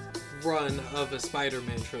authentic run of a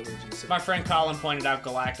Spider-Man trilogy. So My friend Colin pointed out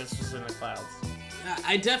Galactus was in the clouds.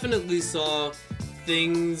 I definitely saw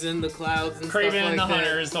things in the clouds and Kraven stuff like and the that.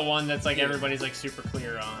 Hunter is the one that's like everybody's like super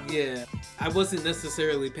clear on. Yeah, I wasn't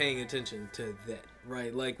necessarily paying attention to that,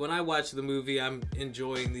 right? Like, when I watch the movie, I'm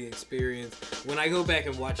enjoying the experience. When I go back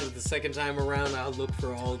and watch it the second time around, I'll look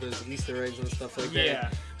for all those Easter eggs and stuff like that.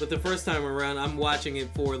 Yeah. But the first time around, I'm watching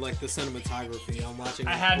it for, like, the cinematography. I'm watching it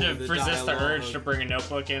I had for to the resist the dialogue. urge to bring a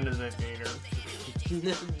notebook into the theater.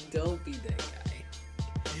 Don't be that guy.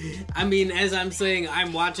 I mean, as I'm saying,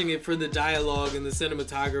 I'm watching it for the dialogue and the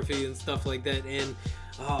cinematography and stuff like that, and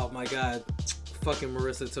oh my god, fucking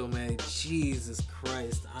Marissa Tomei, Jesus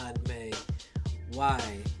Christ, Aunt May,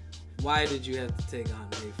 why did you have to take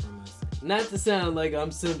Aunt May from us? Not to sound like I'm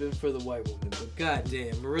simping for the white woman, but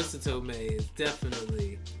goddamn, Marissa Tomei is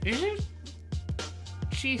definitely... Isn't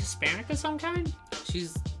she Hispanic of some kind?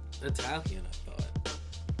 She's Italian, I thought.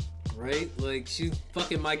 Right? Like, she's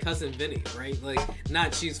fucking my cousin Vinny, right? Like,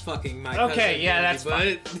 not she's fucking my cousin Okay, yeah,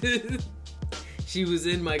 Vinny, that's but she was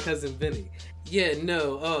in My Cousin Vinny. Yeah,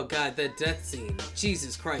 no, oh god, that death scene.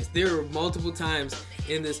 Jesus Christ. There were multiple times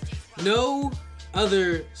in this. No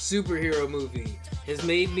other superhero movie has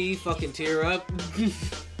made me fucking tear up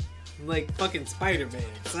like fucking Spider-Man,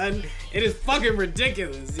 son. It is fucking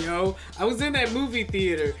ridiculous, yo. I was in that movie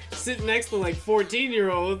theater sitting next to like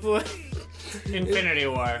 14-year-olds, like... Infinity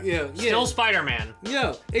War. Yeah. Still Spider-Man.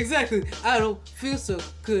 Yo, exactly. I don't feel so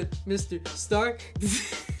good, Mr. Stark.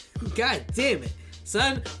 God damn it.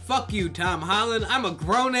 Son, fuck you, Tom Holland. I'm a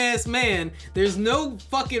grown-ass man. There's no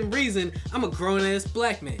fucking reason I'm a grown-ass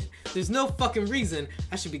black man. There's no fucking reason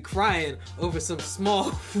I should be crying over some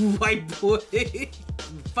small white boy in the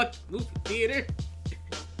fucking movie theater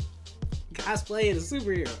cosplaying a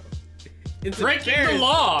superhero. It's Breaking the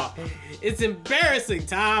law. It's embarrassing,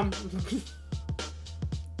 Tom.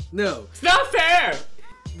 No. It's not fair.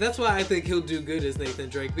 That's why I think he'll do good as Nathan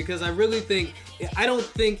Drake, because I don't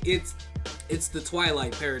think it's the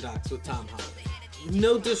Twilight paradox with Tom Holland.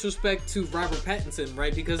 No disrespect to Robert Pattinson,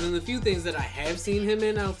 right? Because in the few things that I have seen him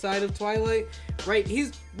in outside of Twilight, right,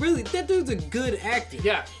 that dude's a good actor.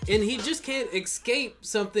 Yeah. And he just can't escape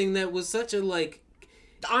something that was such a, like...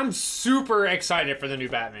 I'm super excited for the new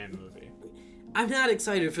Batman movie. I'm not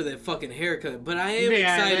excited for that fucking haircut, but I am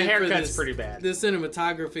excited the for haircut's pretty bad. The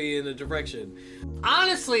cinematography and the direction.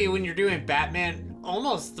 Honestly, when you're doing Batman,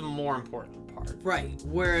 almost the more important part. Right.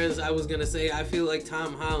 Whereas I was gonna say, I feel like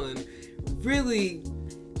Tom Holland really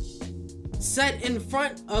set in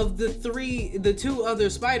front of the two other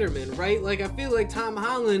Spider-Men, right? Like, I feel like Tom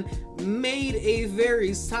Holland made a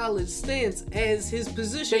very solid stance as his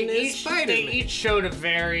position as Spider-Man. They each showed a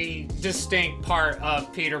very distinct part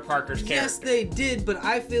of Peter Parker's character. Yes, they did, but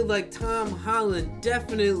I feel like Tom Holland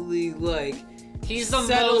definitely, like,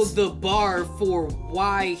 settled the bar for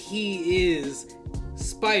why he is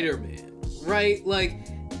Spider-Man, right? Like,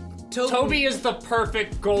 Toby is the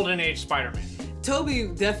perfect Golden Age Spider-Man. Toby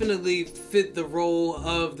definitely fit the role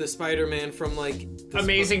of the Spider-Man from, like...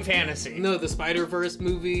 Amazing Fantasy. No, the Spider-Verse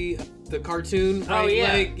movie, the cartoon. Right? Oh,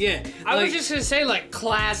 yeah. Like, yeah. I was just gonna say, like,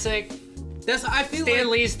 classic I feel Stan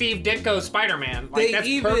like Lee, Steve Ditko, Spider-Man. Like, that's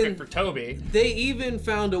perfect for Toby. They even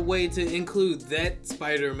found a way to include that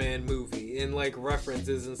Spider-Man movie in, like,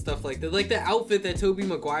 references and stuff like that. Like, the outfit that Tobey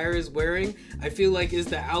Maguire is wearing, I feel like is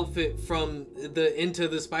the outfit from the Into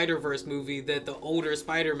the Spider-Verse movie that the older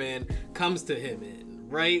Spider-Man comes to him in,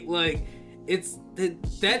 right? Like,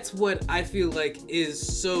 that's what I feel like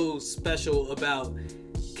is so special about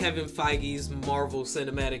Kevin Feige's Marvel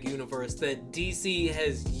Cinematic Universe, that DC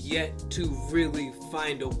has yet to really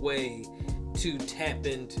find a way to tap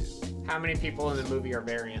into. How many people in the movie are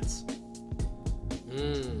variants?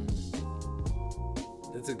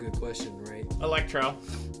 That's a good question, right? Electro.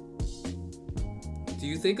 Do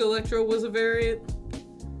you think Electro was a variant?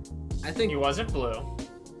 I think He wasn't blue.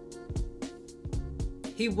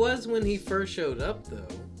 he was when he first showed up, though.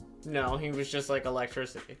 No, he was just like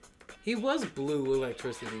electricity. He was blue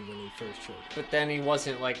electricity when he first showed up. But then he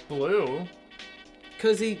wasn't like blue.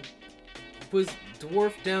 Because he was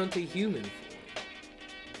dwarfed down to human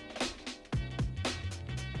form.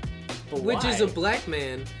 But Which why? is a black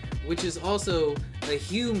man, which is also a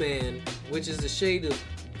human, which is a shade of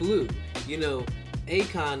blue. You know,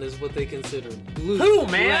 Akon is what they consider blue. Who,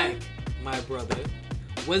 man? Black, my brother.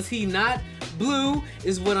 Was he not blue,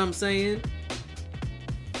 is what I'm saying?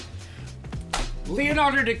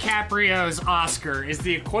 Leonardo DiCaprio's Oscar is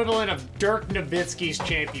the equivalent of Dirk Nowitzki's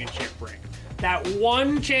championship ring. That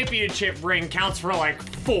one championship ring counts for like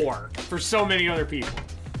 4 for so many other people.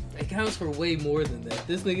 It counts for way more than that.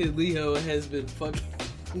 This nigga Leo has been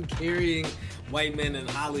fucking carrying white men in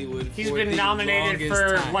Hollywood for He's been the nominated longest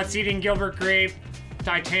for time. What's Eating Gilbert Grape,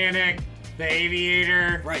 Titanic, The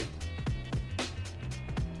Aviator. Right.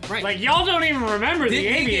 Right. Like, y'all don't even remember The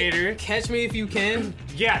Didn't he get Aviator. Catch Me If You Can?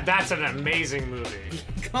 Yeah, that's an amazing movie.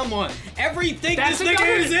 Come on. Everything That's this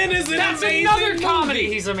nigga is in is an That's amazing another movie.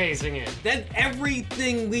 comedy he's amazing in. That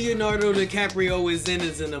everything Leonardo DiCaprio is in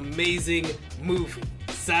is an amazing movie,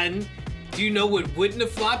 son. Do you know what wouldn't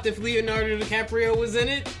have flopped if Leonardo DiCaprio was in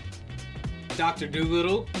it? Dr.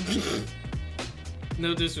 Dolittle.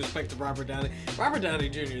 No disrespect to Robert Downey. Robert Downey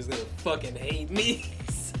Jr. is gonna fucking hate me.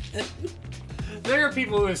 There are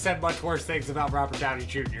people who have said much worse things about Robert Downey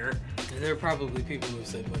Jr. And there are probably people who have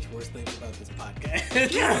said much worse things about this podcast.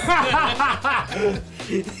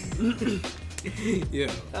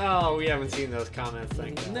 Yeah. Oh, we haven't seen those comments,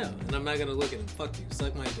 thank God. No, and I'm not gonna look at them. Fuck you.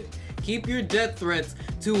 Suck my dick. Keep your death threats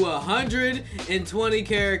to 120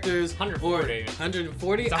 characters. 140. Or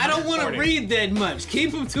 140? It's I don't want to 140. read that much.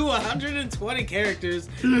 Keep them to 120 characters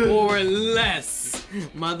or less,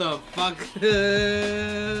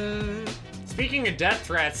 motherfucker. Speaking of death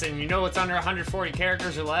threats, and you know what's under 140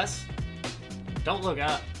 characters or less? Don't look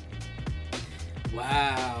up.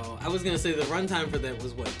 Wow. I was gonna say the runtime for that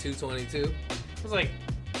was what, 222? It was like,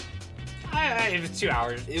 it was 2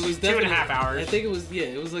 hours. It was 2.5 hours. I think it was, yeah,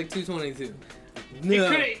 it was like 222.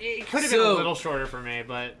 It could have been a little shorter for me,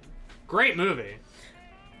 but great movie.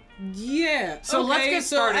 Yeah. So let's get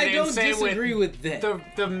started. I and don't say disagree with that.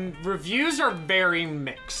 The reviews are very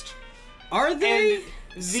mixed. Are they? And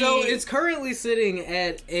So it's currently sitting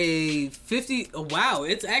at a 50. Wow,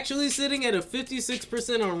 it's actually sitting at a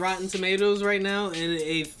 56% on Rotten Tomatoes right now and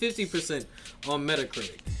a 50% on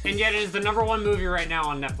Metacritic. And yet it is the #1 movie right now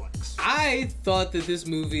on Netflix. I thought that this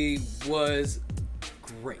movie was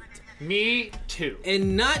great. Me too.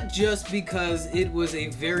 And not just because it was a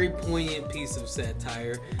very poignant piece of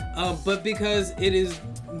satire, but because it is,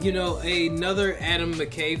 you know, another Adam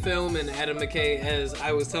McKay film. And Adam McKay, as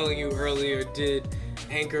I was telling you earlier, did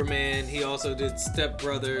Anchorman. He also did Step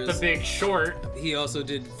Brothers. The Big Short. He also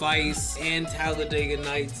did Vice and Talladega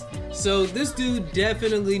Nights. So this dude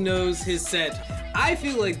definitely knows his set. I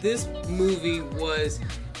feel like this movie was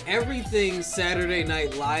everything Saturday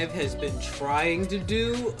Night Live has been trying to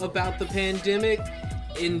do about the pandemic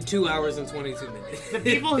in 2 hours and 22 minutes. The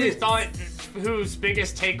people who thought, whose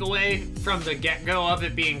biggest takeaway from the get-go of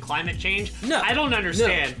it being climate change, No, I don't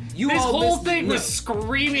understand. no. You this all whole missed- thing no. was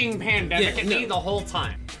screaming pandemic Yeah, at me no. the whole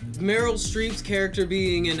time. Meryl Streep's character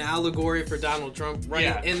being an allegory for Donald Trump, right?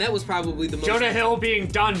 Yeah. And that was probably the most... Jonah Hill being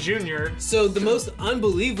Don Jr. So the most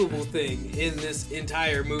unbelievable thing in this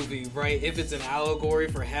entire movie, right, if it's an allegory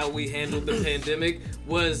for how we handled the pandemic,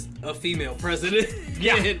 was a female president.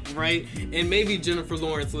 Yeah. Right? And maybe Jennifer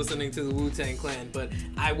Lawrence listening to the Wu-Tang Clan, but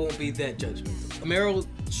I won't be that judgmental. Meryl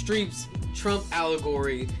Streep's Trump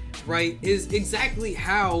allegory, right, is exactly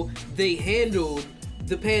how they handled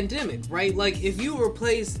the pandemic, right? Like, if you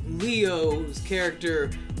replace Leo's character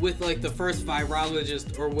with, like, the first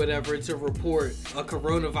virologist or whatever to report a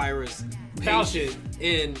coronavirus patient,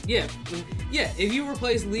 and if you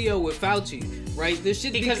replace Leo with Fauci, right? This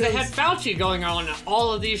shit because they had Fauci going on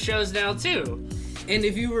all of these shows now too. And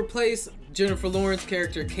if you replace Jennifer Lawrence's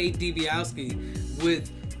character Kate DiBiase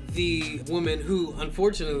with the woman who,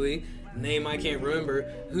 unfortunately, name I can't remember,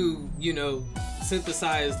 who, you know,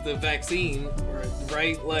 synthesized the vaccine,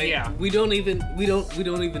 right? Like, we don't even know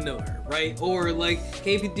her, right? Or like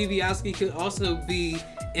Kate DiBiase could also be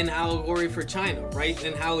an allegory for China, right?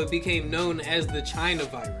 And how it became known as the China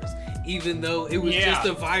virus, even though it was just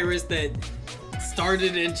a virus that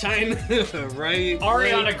started in China, right?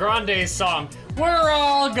 Ariana Grande's song, "We're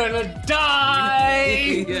all gonna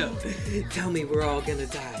die." Yeah. Tell me we're all gonna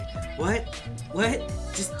die. What?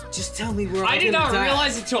 Just tell me we're all gonna die. I did not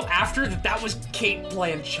realize until after that was Kate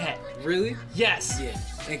Blanchett. Really? Yes. Yeah.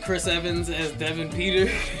 And Chris Evans as Devin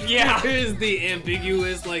Peter. Yeah. Is the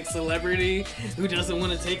ambiguous, like, celebrity who doesn't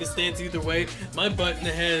want to take a stance either way. My button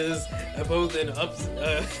has both an ups.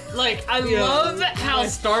 I love how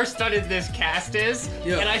star-studded this cast is.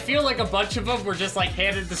 Yeah. And I feel like a bunch of them were just, like,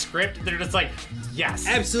 handed the script. They're just like, yes.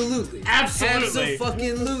 Absolutely.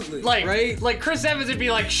 Absolutely. Like, right? Like, Chris Evans would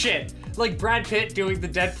be like, shit. Like Brad Pitt doing the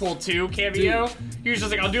Deadpool 2 cameo. Dude. He was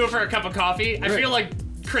just like, I'll do it for a cup of coffee. Right. I feel like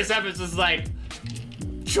Chris Evans is like,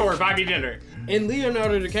 sure, buy me dinner. And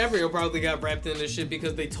Leonardo DiCaprio probably got wrapped in this shit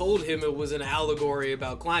because they told him it was an allegory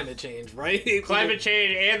about climate change, right? Climate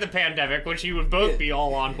change and the pandemic, which he would both be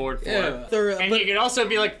all on board for. Yeah. And he could also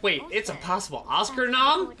be like, wait, it's a possible Oscar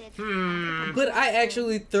nom? But I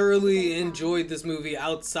actually thoroughly enjoyed this movie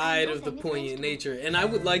outside of the poignant nature. And I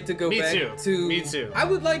would like to go back to... Me too. I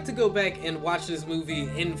would like to go back and watch this movie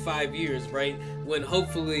in 5 years, right? When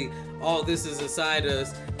hopefully all this is aside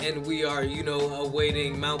us and we are, you know,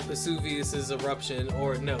 awaiting Mount Vesuvius's eruption,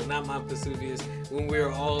 or no, not Mount Vesuvius, when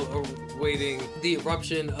we're all awaiting the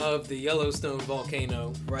eruption of the Yellowstone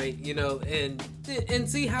volcano, right? You know, and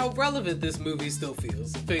see how relevant this movie still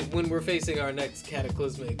feels when we're facing our next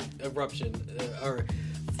cataclysmic eruption, or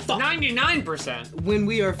 99%. When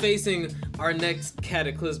we are facing our next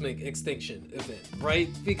cataclysmic extinction event, right?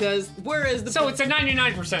 Because whereas the... So it's a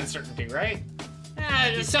 99% certainty, right?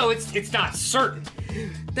 So it's not certain.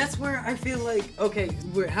 That's where I feel like, okay,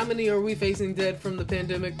 how many are we facing dead from the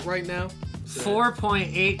pandemic right now?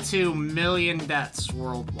 4.82 million deaths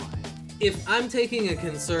worldwide. If I'm taking a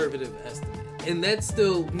conservative estimate, and that's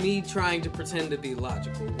still me trying to pretend to be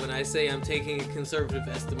logical, when I say I'm taking a conservative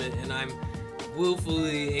estimate and I'm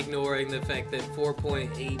willfully ignoring the fact that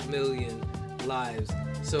 4.8 million lives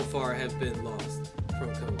so far have been lost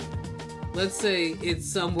from COVID. Let's say it's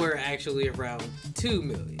somewhere actually around 2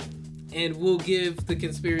 million. And we'll give the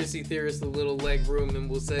conspiracy theorists a little leg room and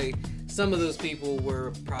we'll say some of those people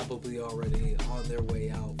were probably already on their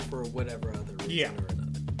way out for whatever other reason or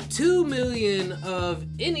another. 2 million of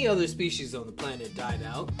any other species on the planet died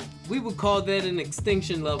out. We would call that an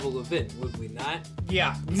extinction level event, would we not?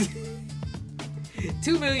 Yeah.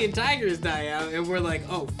 2 million tigers die out and we're like,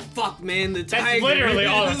 oh fuck man, the tigers. That's literally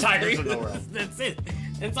all the tigers in the world. That's it.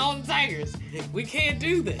 It's all the tigers. We can't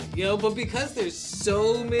do that, you know, but because there's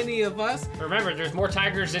so many of us... Remember, there's more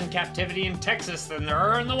tigers in captivity in Texas than there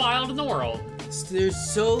are in the wild in the world. There's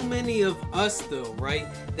so many of us, though, right?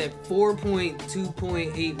 That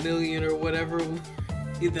 4.2.8 million or whatever...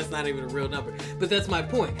 That's not even a real number. But that's my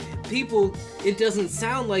point. People, it doesn't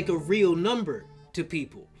sound like a real number to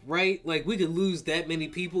people. Right? Like, we could lose that many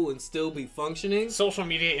people and still be functioning. Social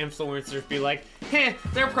media influencers be like,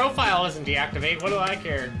 their profile isn't deactivated, what do I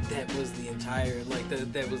care? That was the entire,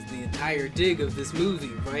 that was the entire dig of this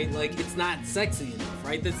movie, right? Like, it's not sexy enough,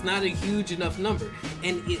 right? That's not a huge enough number.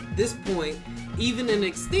 And at this point, even an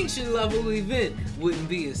extinction level event wouldn't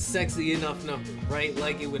be a sexy enough number, right?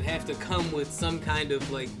 Like, it would have to come with some kind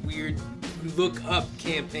of, like, weird look up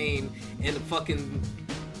campaign and a fucking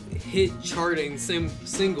hit charting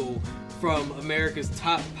single from America's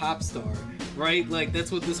top pop star, right? Like,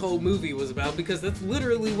 that's what this whole movie was about, because that's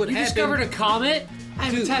literally what happened. You discovered a comet? I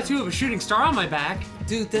have a tattoo of a shooting star on my back.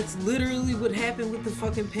 Dude, that's literally what happened with the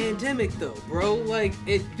fucking pandemic, though, bro. Like,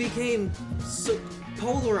 it became so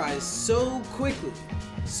polarized so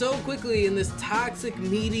quickly in this toxic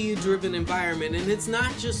media-driven environment, and it's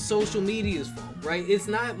not just social media's fault, right? It's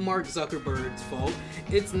not Mark Zuckerberg's fault.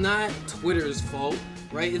 It's not Twitter's fault,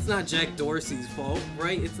 right? It's not Jack Dorsey's fault,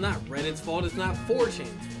 right? It's not Reddit's fault. It's not 4chan's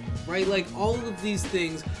fault, right? Like, all of these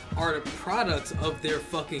things are the products of their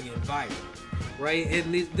fucking environment, right?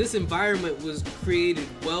 And this environment was created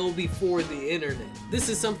well before the internet. This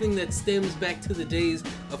is something that stems back to the days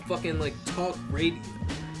of fucking like talk radio,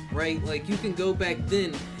 right? Like you can go back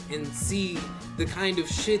then and see the kind of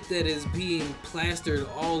shit that is being plastered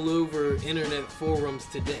all over internet forums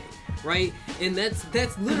today, right? And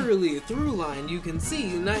that's literally a through line you can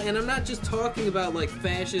see. And I'm not just talking about like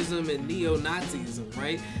fascism and neo-Nazism,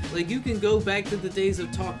 right? Like you can go back to the days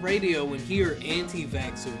of talk radio and hear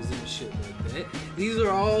anti-vaxxers and shit like that. These are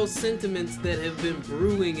all sentiments that have been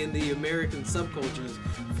brewing in the American subcultures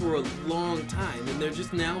for a long time, and they're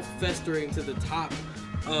just now festering to the top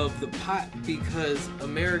of the pot because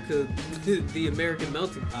America, the American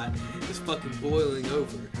melting pot, is fucking boiling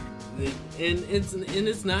over. And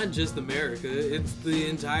it's not just America, it's the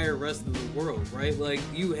entire rest of the world, right? Like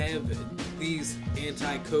you have these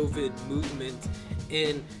anti-COVID movements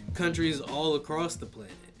in countries all across the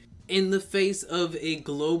planet. In the face of a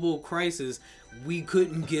global crisis, we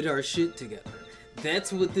couldn't get our shit together.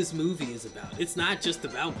 That's what this movie is about. It's not just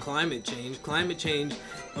about climate change. Climate change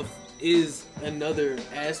is another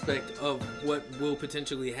aspect of what will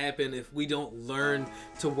potentially happen if we don't learn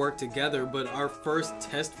to work together. But our first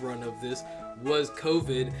test run of this was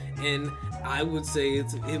COVID, and I would say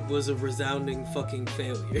it was a resounding fucking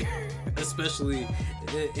failure, especially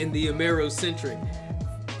in the Amerocentric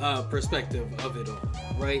perspective of it all,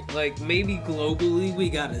 right? Like maybe globally we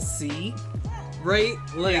got a C, right?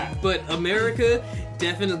 Like, yeah. But America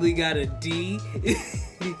definitely got a D.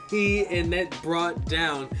 And that brought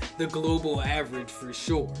down the global average for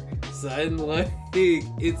sure. Son, like,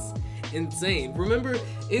 it's insane. Remember,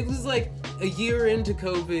 it was like a year into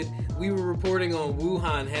COVID, we were reporting on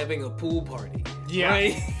Wuhan having a pool party. Yeah.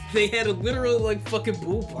 Right? They had a literal, like, fucking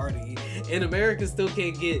pool party. And America still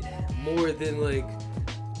can't get more than, like,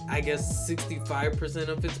 I guess 65%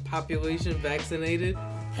 of its population vaccinated.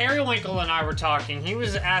 Harry Winkle and I were talking. He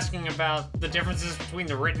was asking about the differences between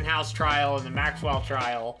the Rittenhouse trial and the Maxwell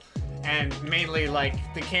trial, and mainly like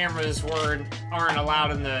the cameras aren't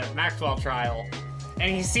allowed in the Maxwell trial.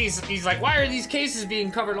 And he's like, why are these cases being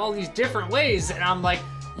covered all these different ways? And I'm like,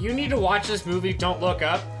 you need to watch this movie, Don't Look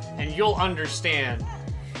Up, and you'll understand.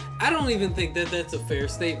 I don't even think that that's a fair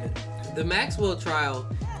statement. The Maxwell trial,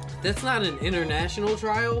 that's not an international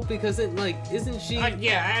trial because it, like, isn't she?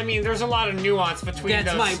 Yeah, I mean, there's a lot of nuance between those.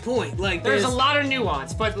 That's my point. Like, there's a lot of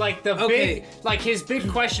nuance, but like his big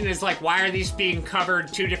question is like, why are these being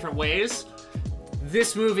covered two different ways?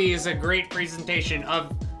 This movie is a great presentation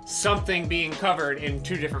of something being covered in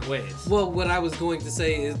two different ways. Well, what I was going to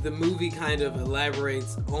say is the movie kind of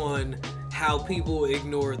elaborates on how people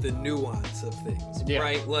ignore the nuance of things,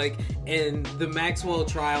 right? Like, and the Maxwell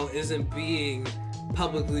trial isn't being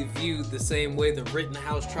publicly viewed the same way the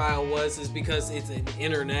Rittenhouse trial was, is because it's an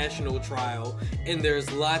international trial and there's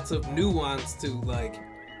lots of nuance to like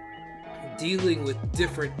dealing with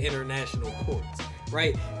different international courts,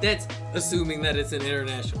 right? That's assuming that it's an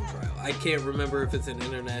international trial. I can't remember if it's an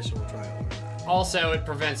international trial or not. Also, it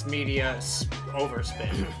prevents media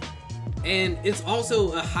overspin. And it's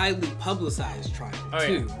also a highly publicized trial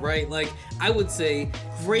too, right? Like I would say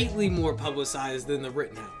greatly more publicized than the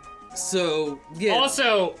Rittenhouse. So, yeah.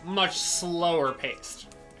 Also, much slower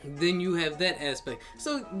paced. Then you have that aspect.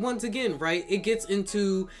 So, once again, right, it gets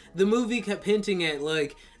into, the movie kept hinting at,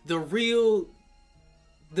 like, the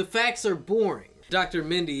facts are boring. Dr.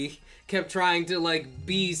 Mindy kept trying to, like,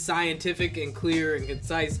 be scientific and clear and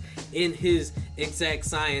concise in his exact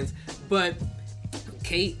science, but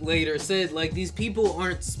Kate later said, like, these people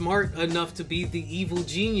aren't smart enough to be the evil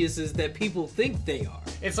geniuses that people think they are.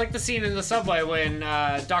 It's like the scene in the subway when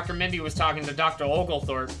Dr. Mindy was talking to Dr.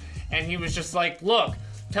 Oglethorpe, and he was just like, look,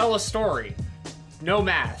 tell a story. No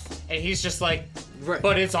math. And he's just like, right.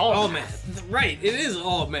 But it's all math. Right, it is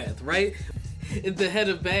all math, right? The head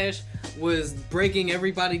of Bash was breaking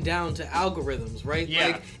everybody down to algorithms, right? Yeah.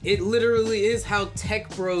 Like, it literally is how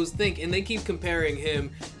tech bros think, and they keep comparing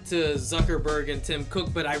him to Zuckerberg and Tim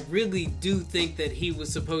Cook, but I really do think that he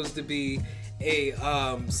was supposed to be a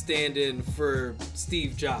stand-in for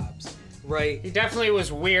Steve Jobs, right? He definitely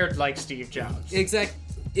was weird like Steve Jobs. Exactly.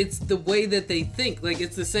 It's the way that they think. Like,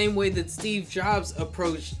 it's the same way that Steve Jobs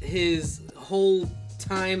approached his whole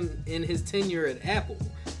time in his tenure at Apple,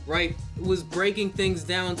 right? Was breaking things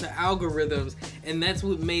down to algorithms, and that's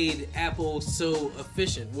what made Apple so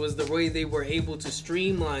efficient, was the way they were able to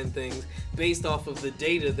streamline things based off of the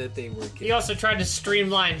data that they were getting. He also tried to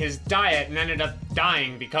streamline his diet and ended up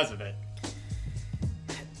dying because of it.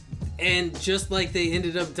 And just like they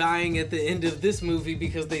ended up dying at the end of this movie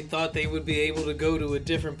because they thought they would be able to go to a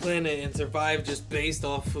different planet and survive just based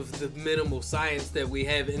off of the minimal science that we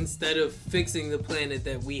have instead of fixing the planet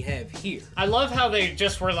that we have here. I love how they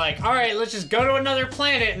just were like, all right, let's just go to another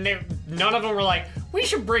planet, and none of them were like, we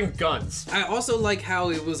should bring guns. I also like how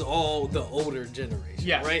it was all the older generation,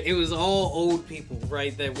 yeah. right? It was all old people,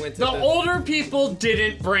 right, that went to the older people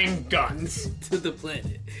didn't bring guns to the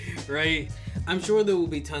planet, right? I'm sure there will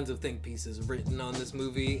be tons of think pieces written on this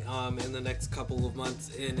movie in the next couple of months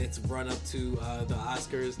in its run up to the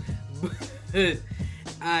Oscars. But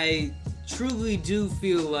I truly do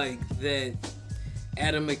feel like that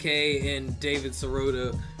Adam McKay and David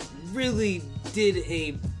Sirota really did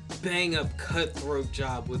a bang up cutthroat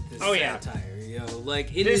job with this satire. Yo,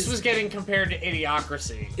 like this was getting compared to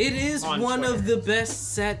Idiocracy. It is one Twitter. of the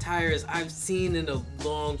best satires I've seen in a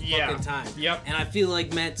long fucking time. Yep. And I feel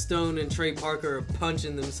like Matt Stone and Trey Parker are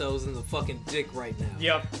punching themselves in the fucking dick right now.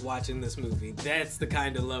 Yep. Watching this movie. That's the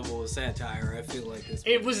kind of level of satire I feel like this.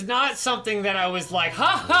 It was not something that I was like,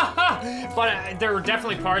 ha ha ha, but there were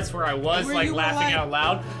definitely parts where I was like laughing out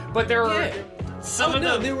loud. But there were some of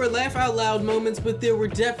them. There were laugh out loud moments, but there were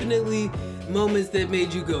definitely moments that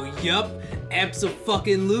made you go, yup.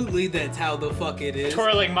 Abso-fucking-lutely, that's how the fuck it is.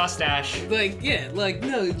 Twirling mustache. Like, yeah, like,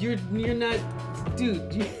 no, you're not...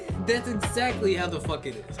 Dude, that's exactly how the fuck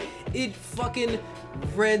it is. It fucking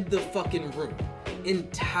read the fucking room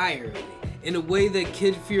entirely in a way that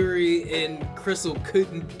Kid Fury and Crystal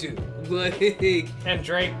couldn't do. Like... And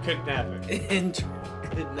Drake could never. And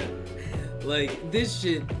Drake could never. Like, this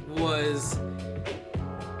shit was...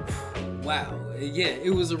 Wow. Yeah, it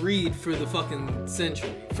was a read for the fucking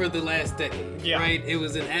century, for the last decade, right? It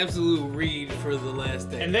was an absolute read for the last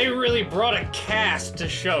decade. And they really brought a cast to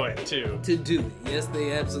show it, too. To do it. Yes,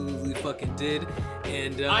 they absolutely fucking did.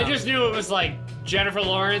 And I just knew it was like Jennifer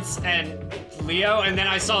Lawrence and Leo, and then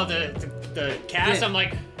I saw the cast, I'm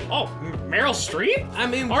like, oh, Meryl Streep? I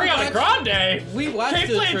mean, Ariana Grande? We watched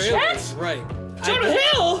the trailers. Right. Jonah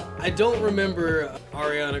Hill? I don't remember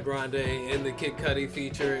Ariana Grande in the Kid Cudi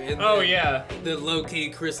feature. In the low-key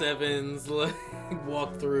Chris Evans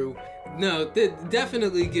walkthrough. No,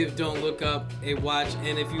 definitely give Don't Look Up a watch.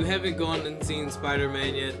 And if you haven't gone and seen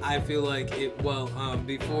Spider-Man yet, I feel like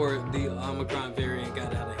before the Omicron variant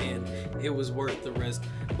got out of hand, it was worth the risk.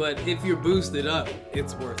 But if you're boosted up,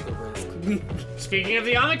 it's worth the risk. Speaking of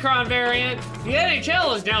the Omicron variant, the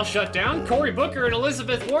NHL is now shut down. Cory Booker and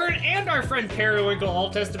Elizabeth Warren and our friend Periwinkle all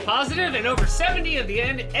tested positive, and over 70 of the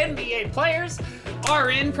NBA players are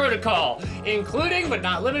in protocol, including but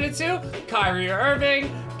not limited to Kyrie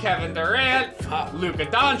Irving, Kevin Durant, Luka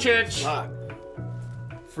Doncic.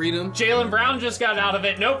 Freedom. Jaylen Brown just got out of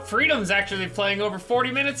it. Nope, Freedom's actually playing over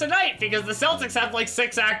 40 minutes a night because the Celtics have like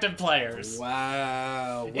 6 active players.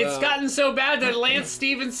 Wow. It's gotten so bad that Lance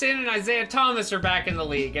Stevenson and Isaiah Thomas are back in the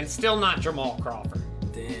league and still not Jamal Crawford.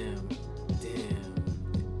 Damn.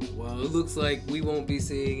 Well, it looks like we won't be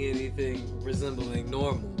seeing anything resembling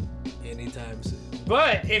normal anytime soon.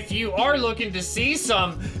 But if you are looking to see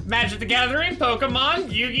some Magic the Gathering,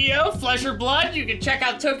 Pokemon, Yu-Gi-Oh!, Flesh or Blood, you can check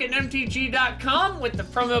out tokenmtg.com with the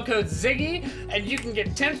promo code Ziggy, and you can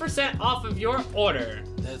get 10% off of your order.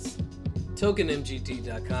 That's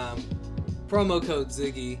tokenmgt.com, promo code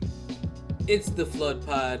Ziggy. It's the Flood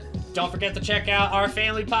Pod. Don't forget to check out our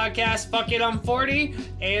family podcast, Fuck It, I'm 40,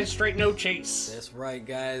 and Straight No Chase. That's right,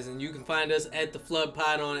 guys. And you can find us at the Flood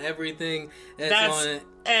Pod on everything. That's on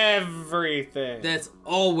everything. That's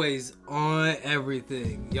always on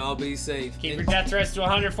everything. Y'all be safe. Keep your death threats to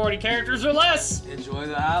 140 characters or less. Enjoy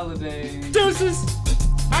the holidays. Deuces.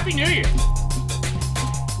 Happy New Year.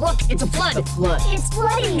 Look, it's a flood. The flood. It's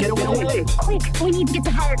flooding. Get away. Quick, we need to get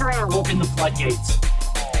to higher ground. Open the floodgates.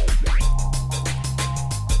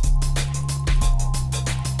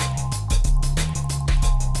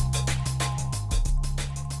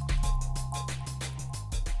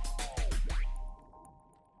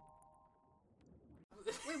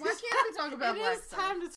 Wait, why can't we talk about It black is stuff? time to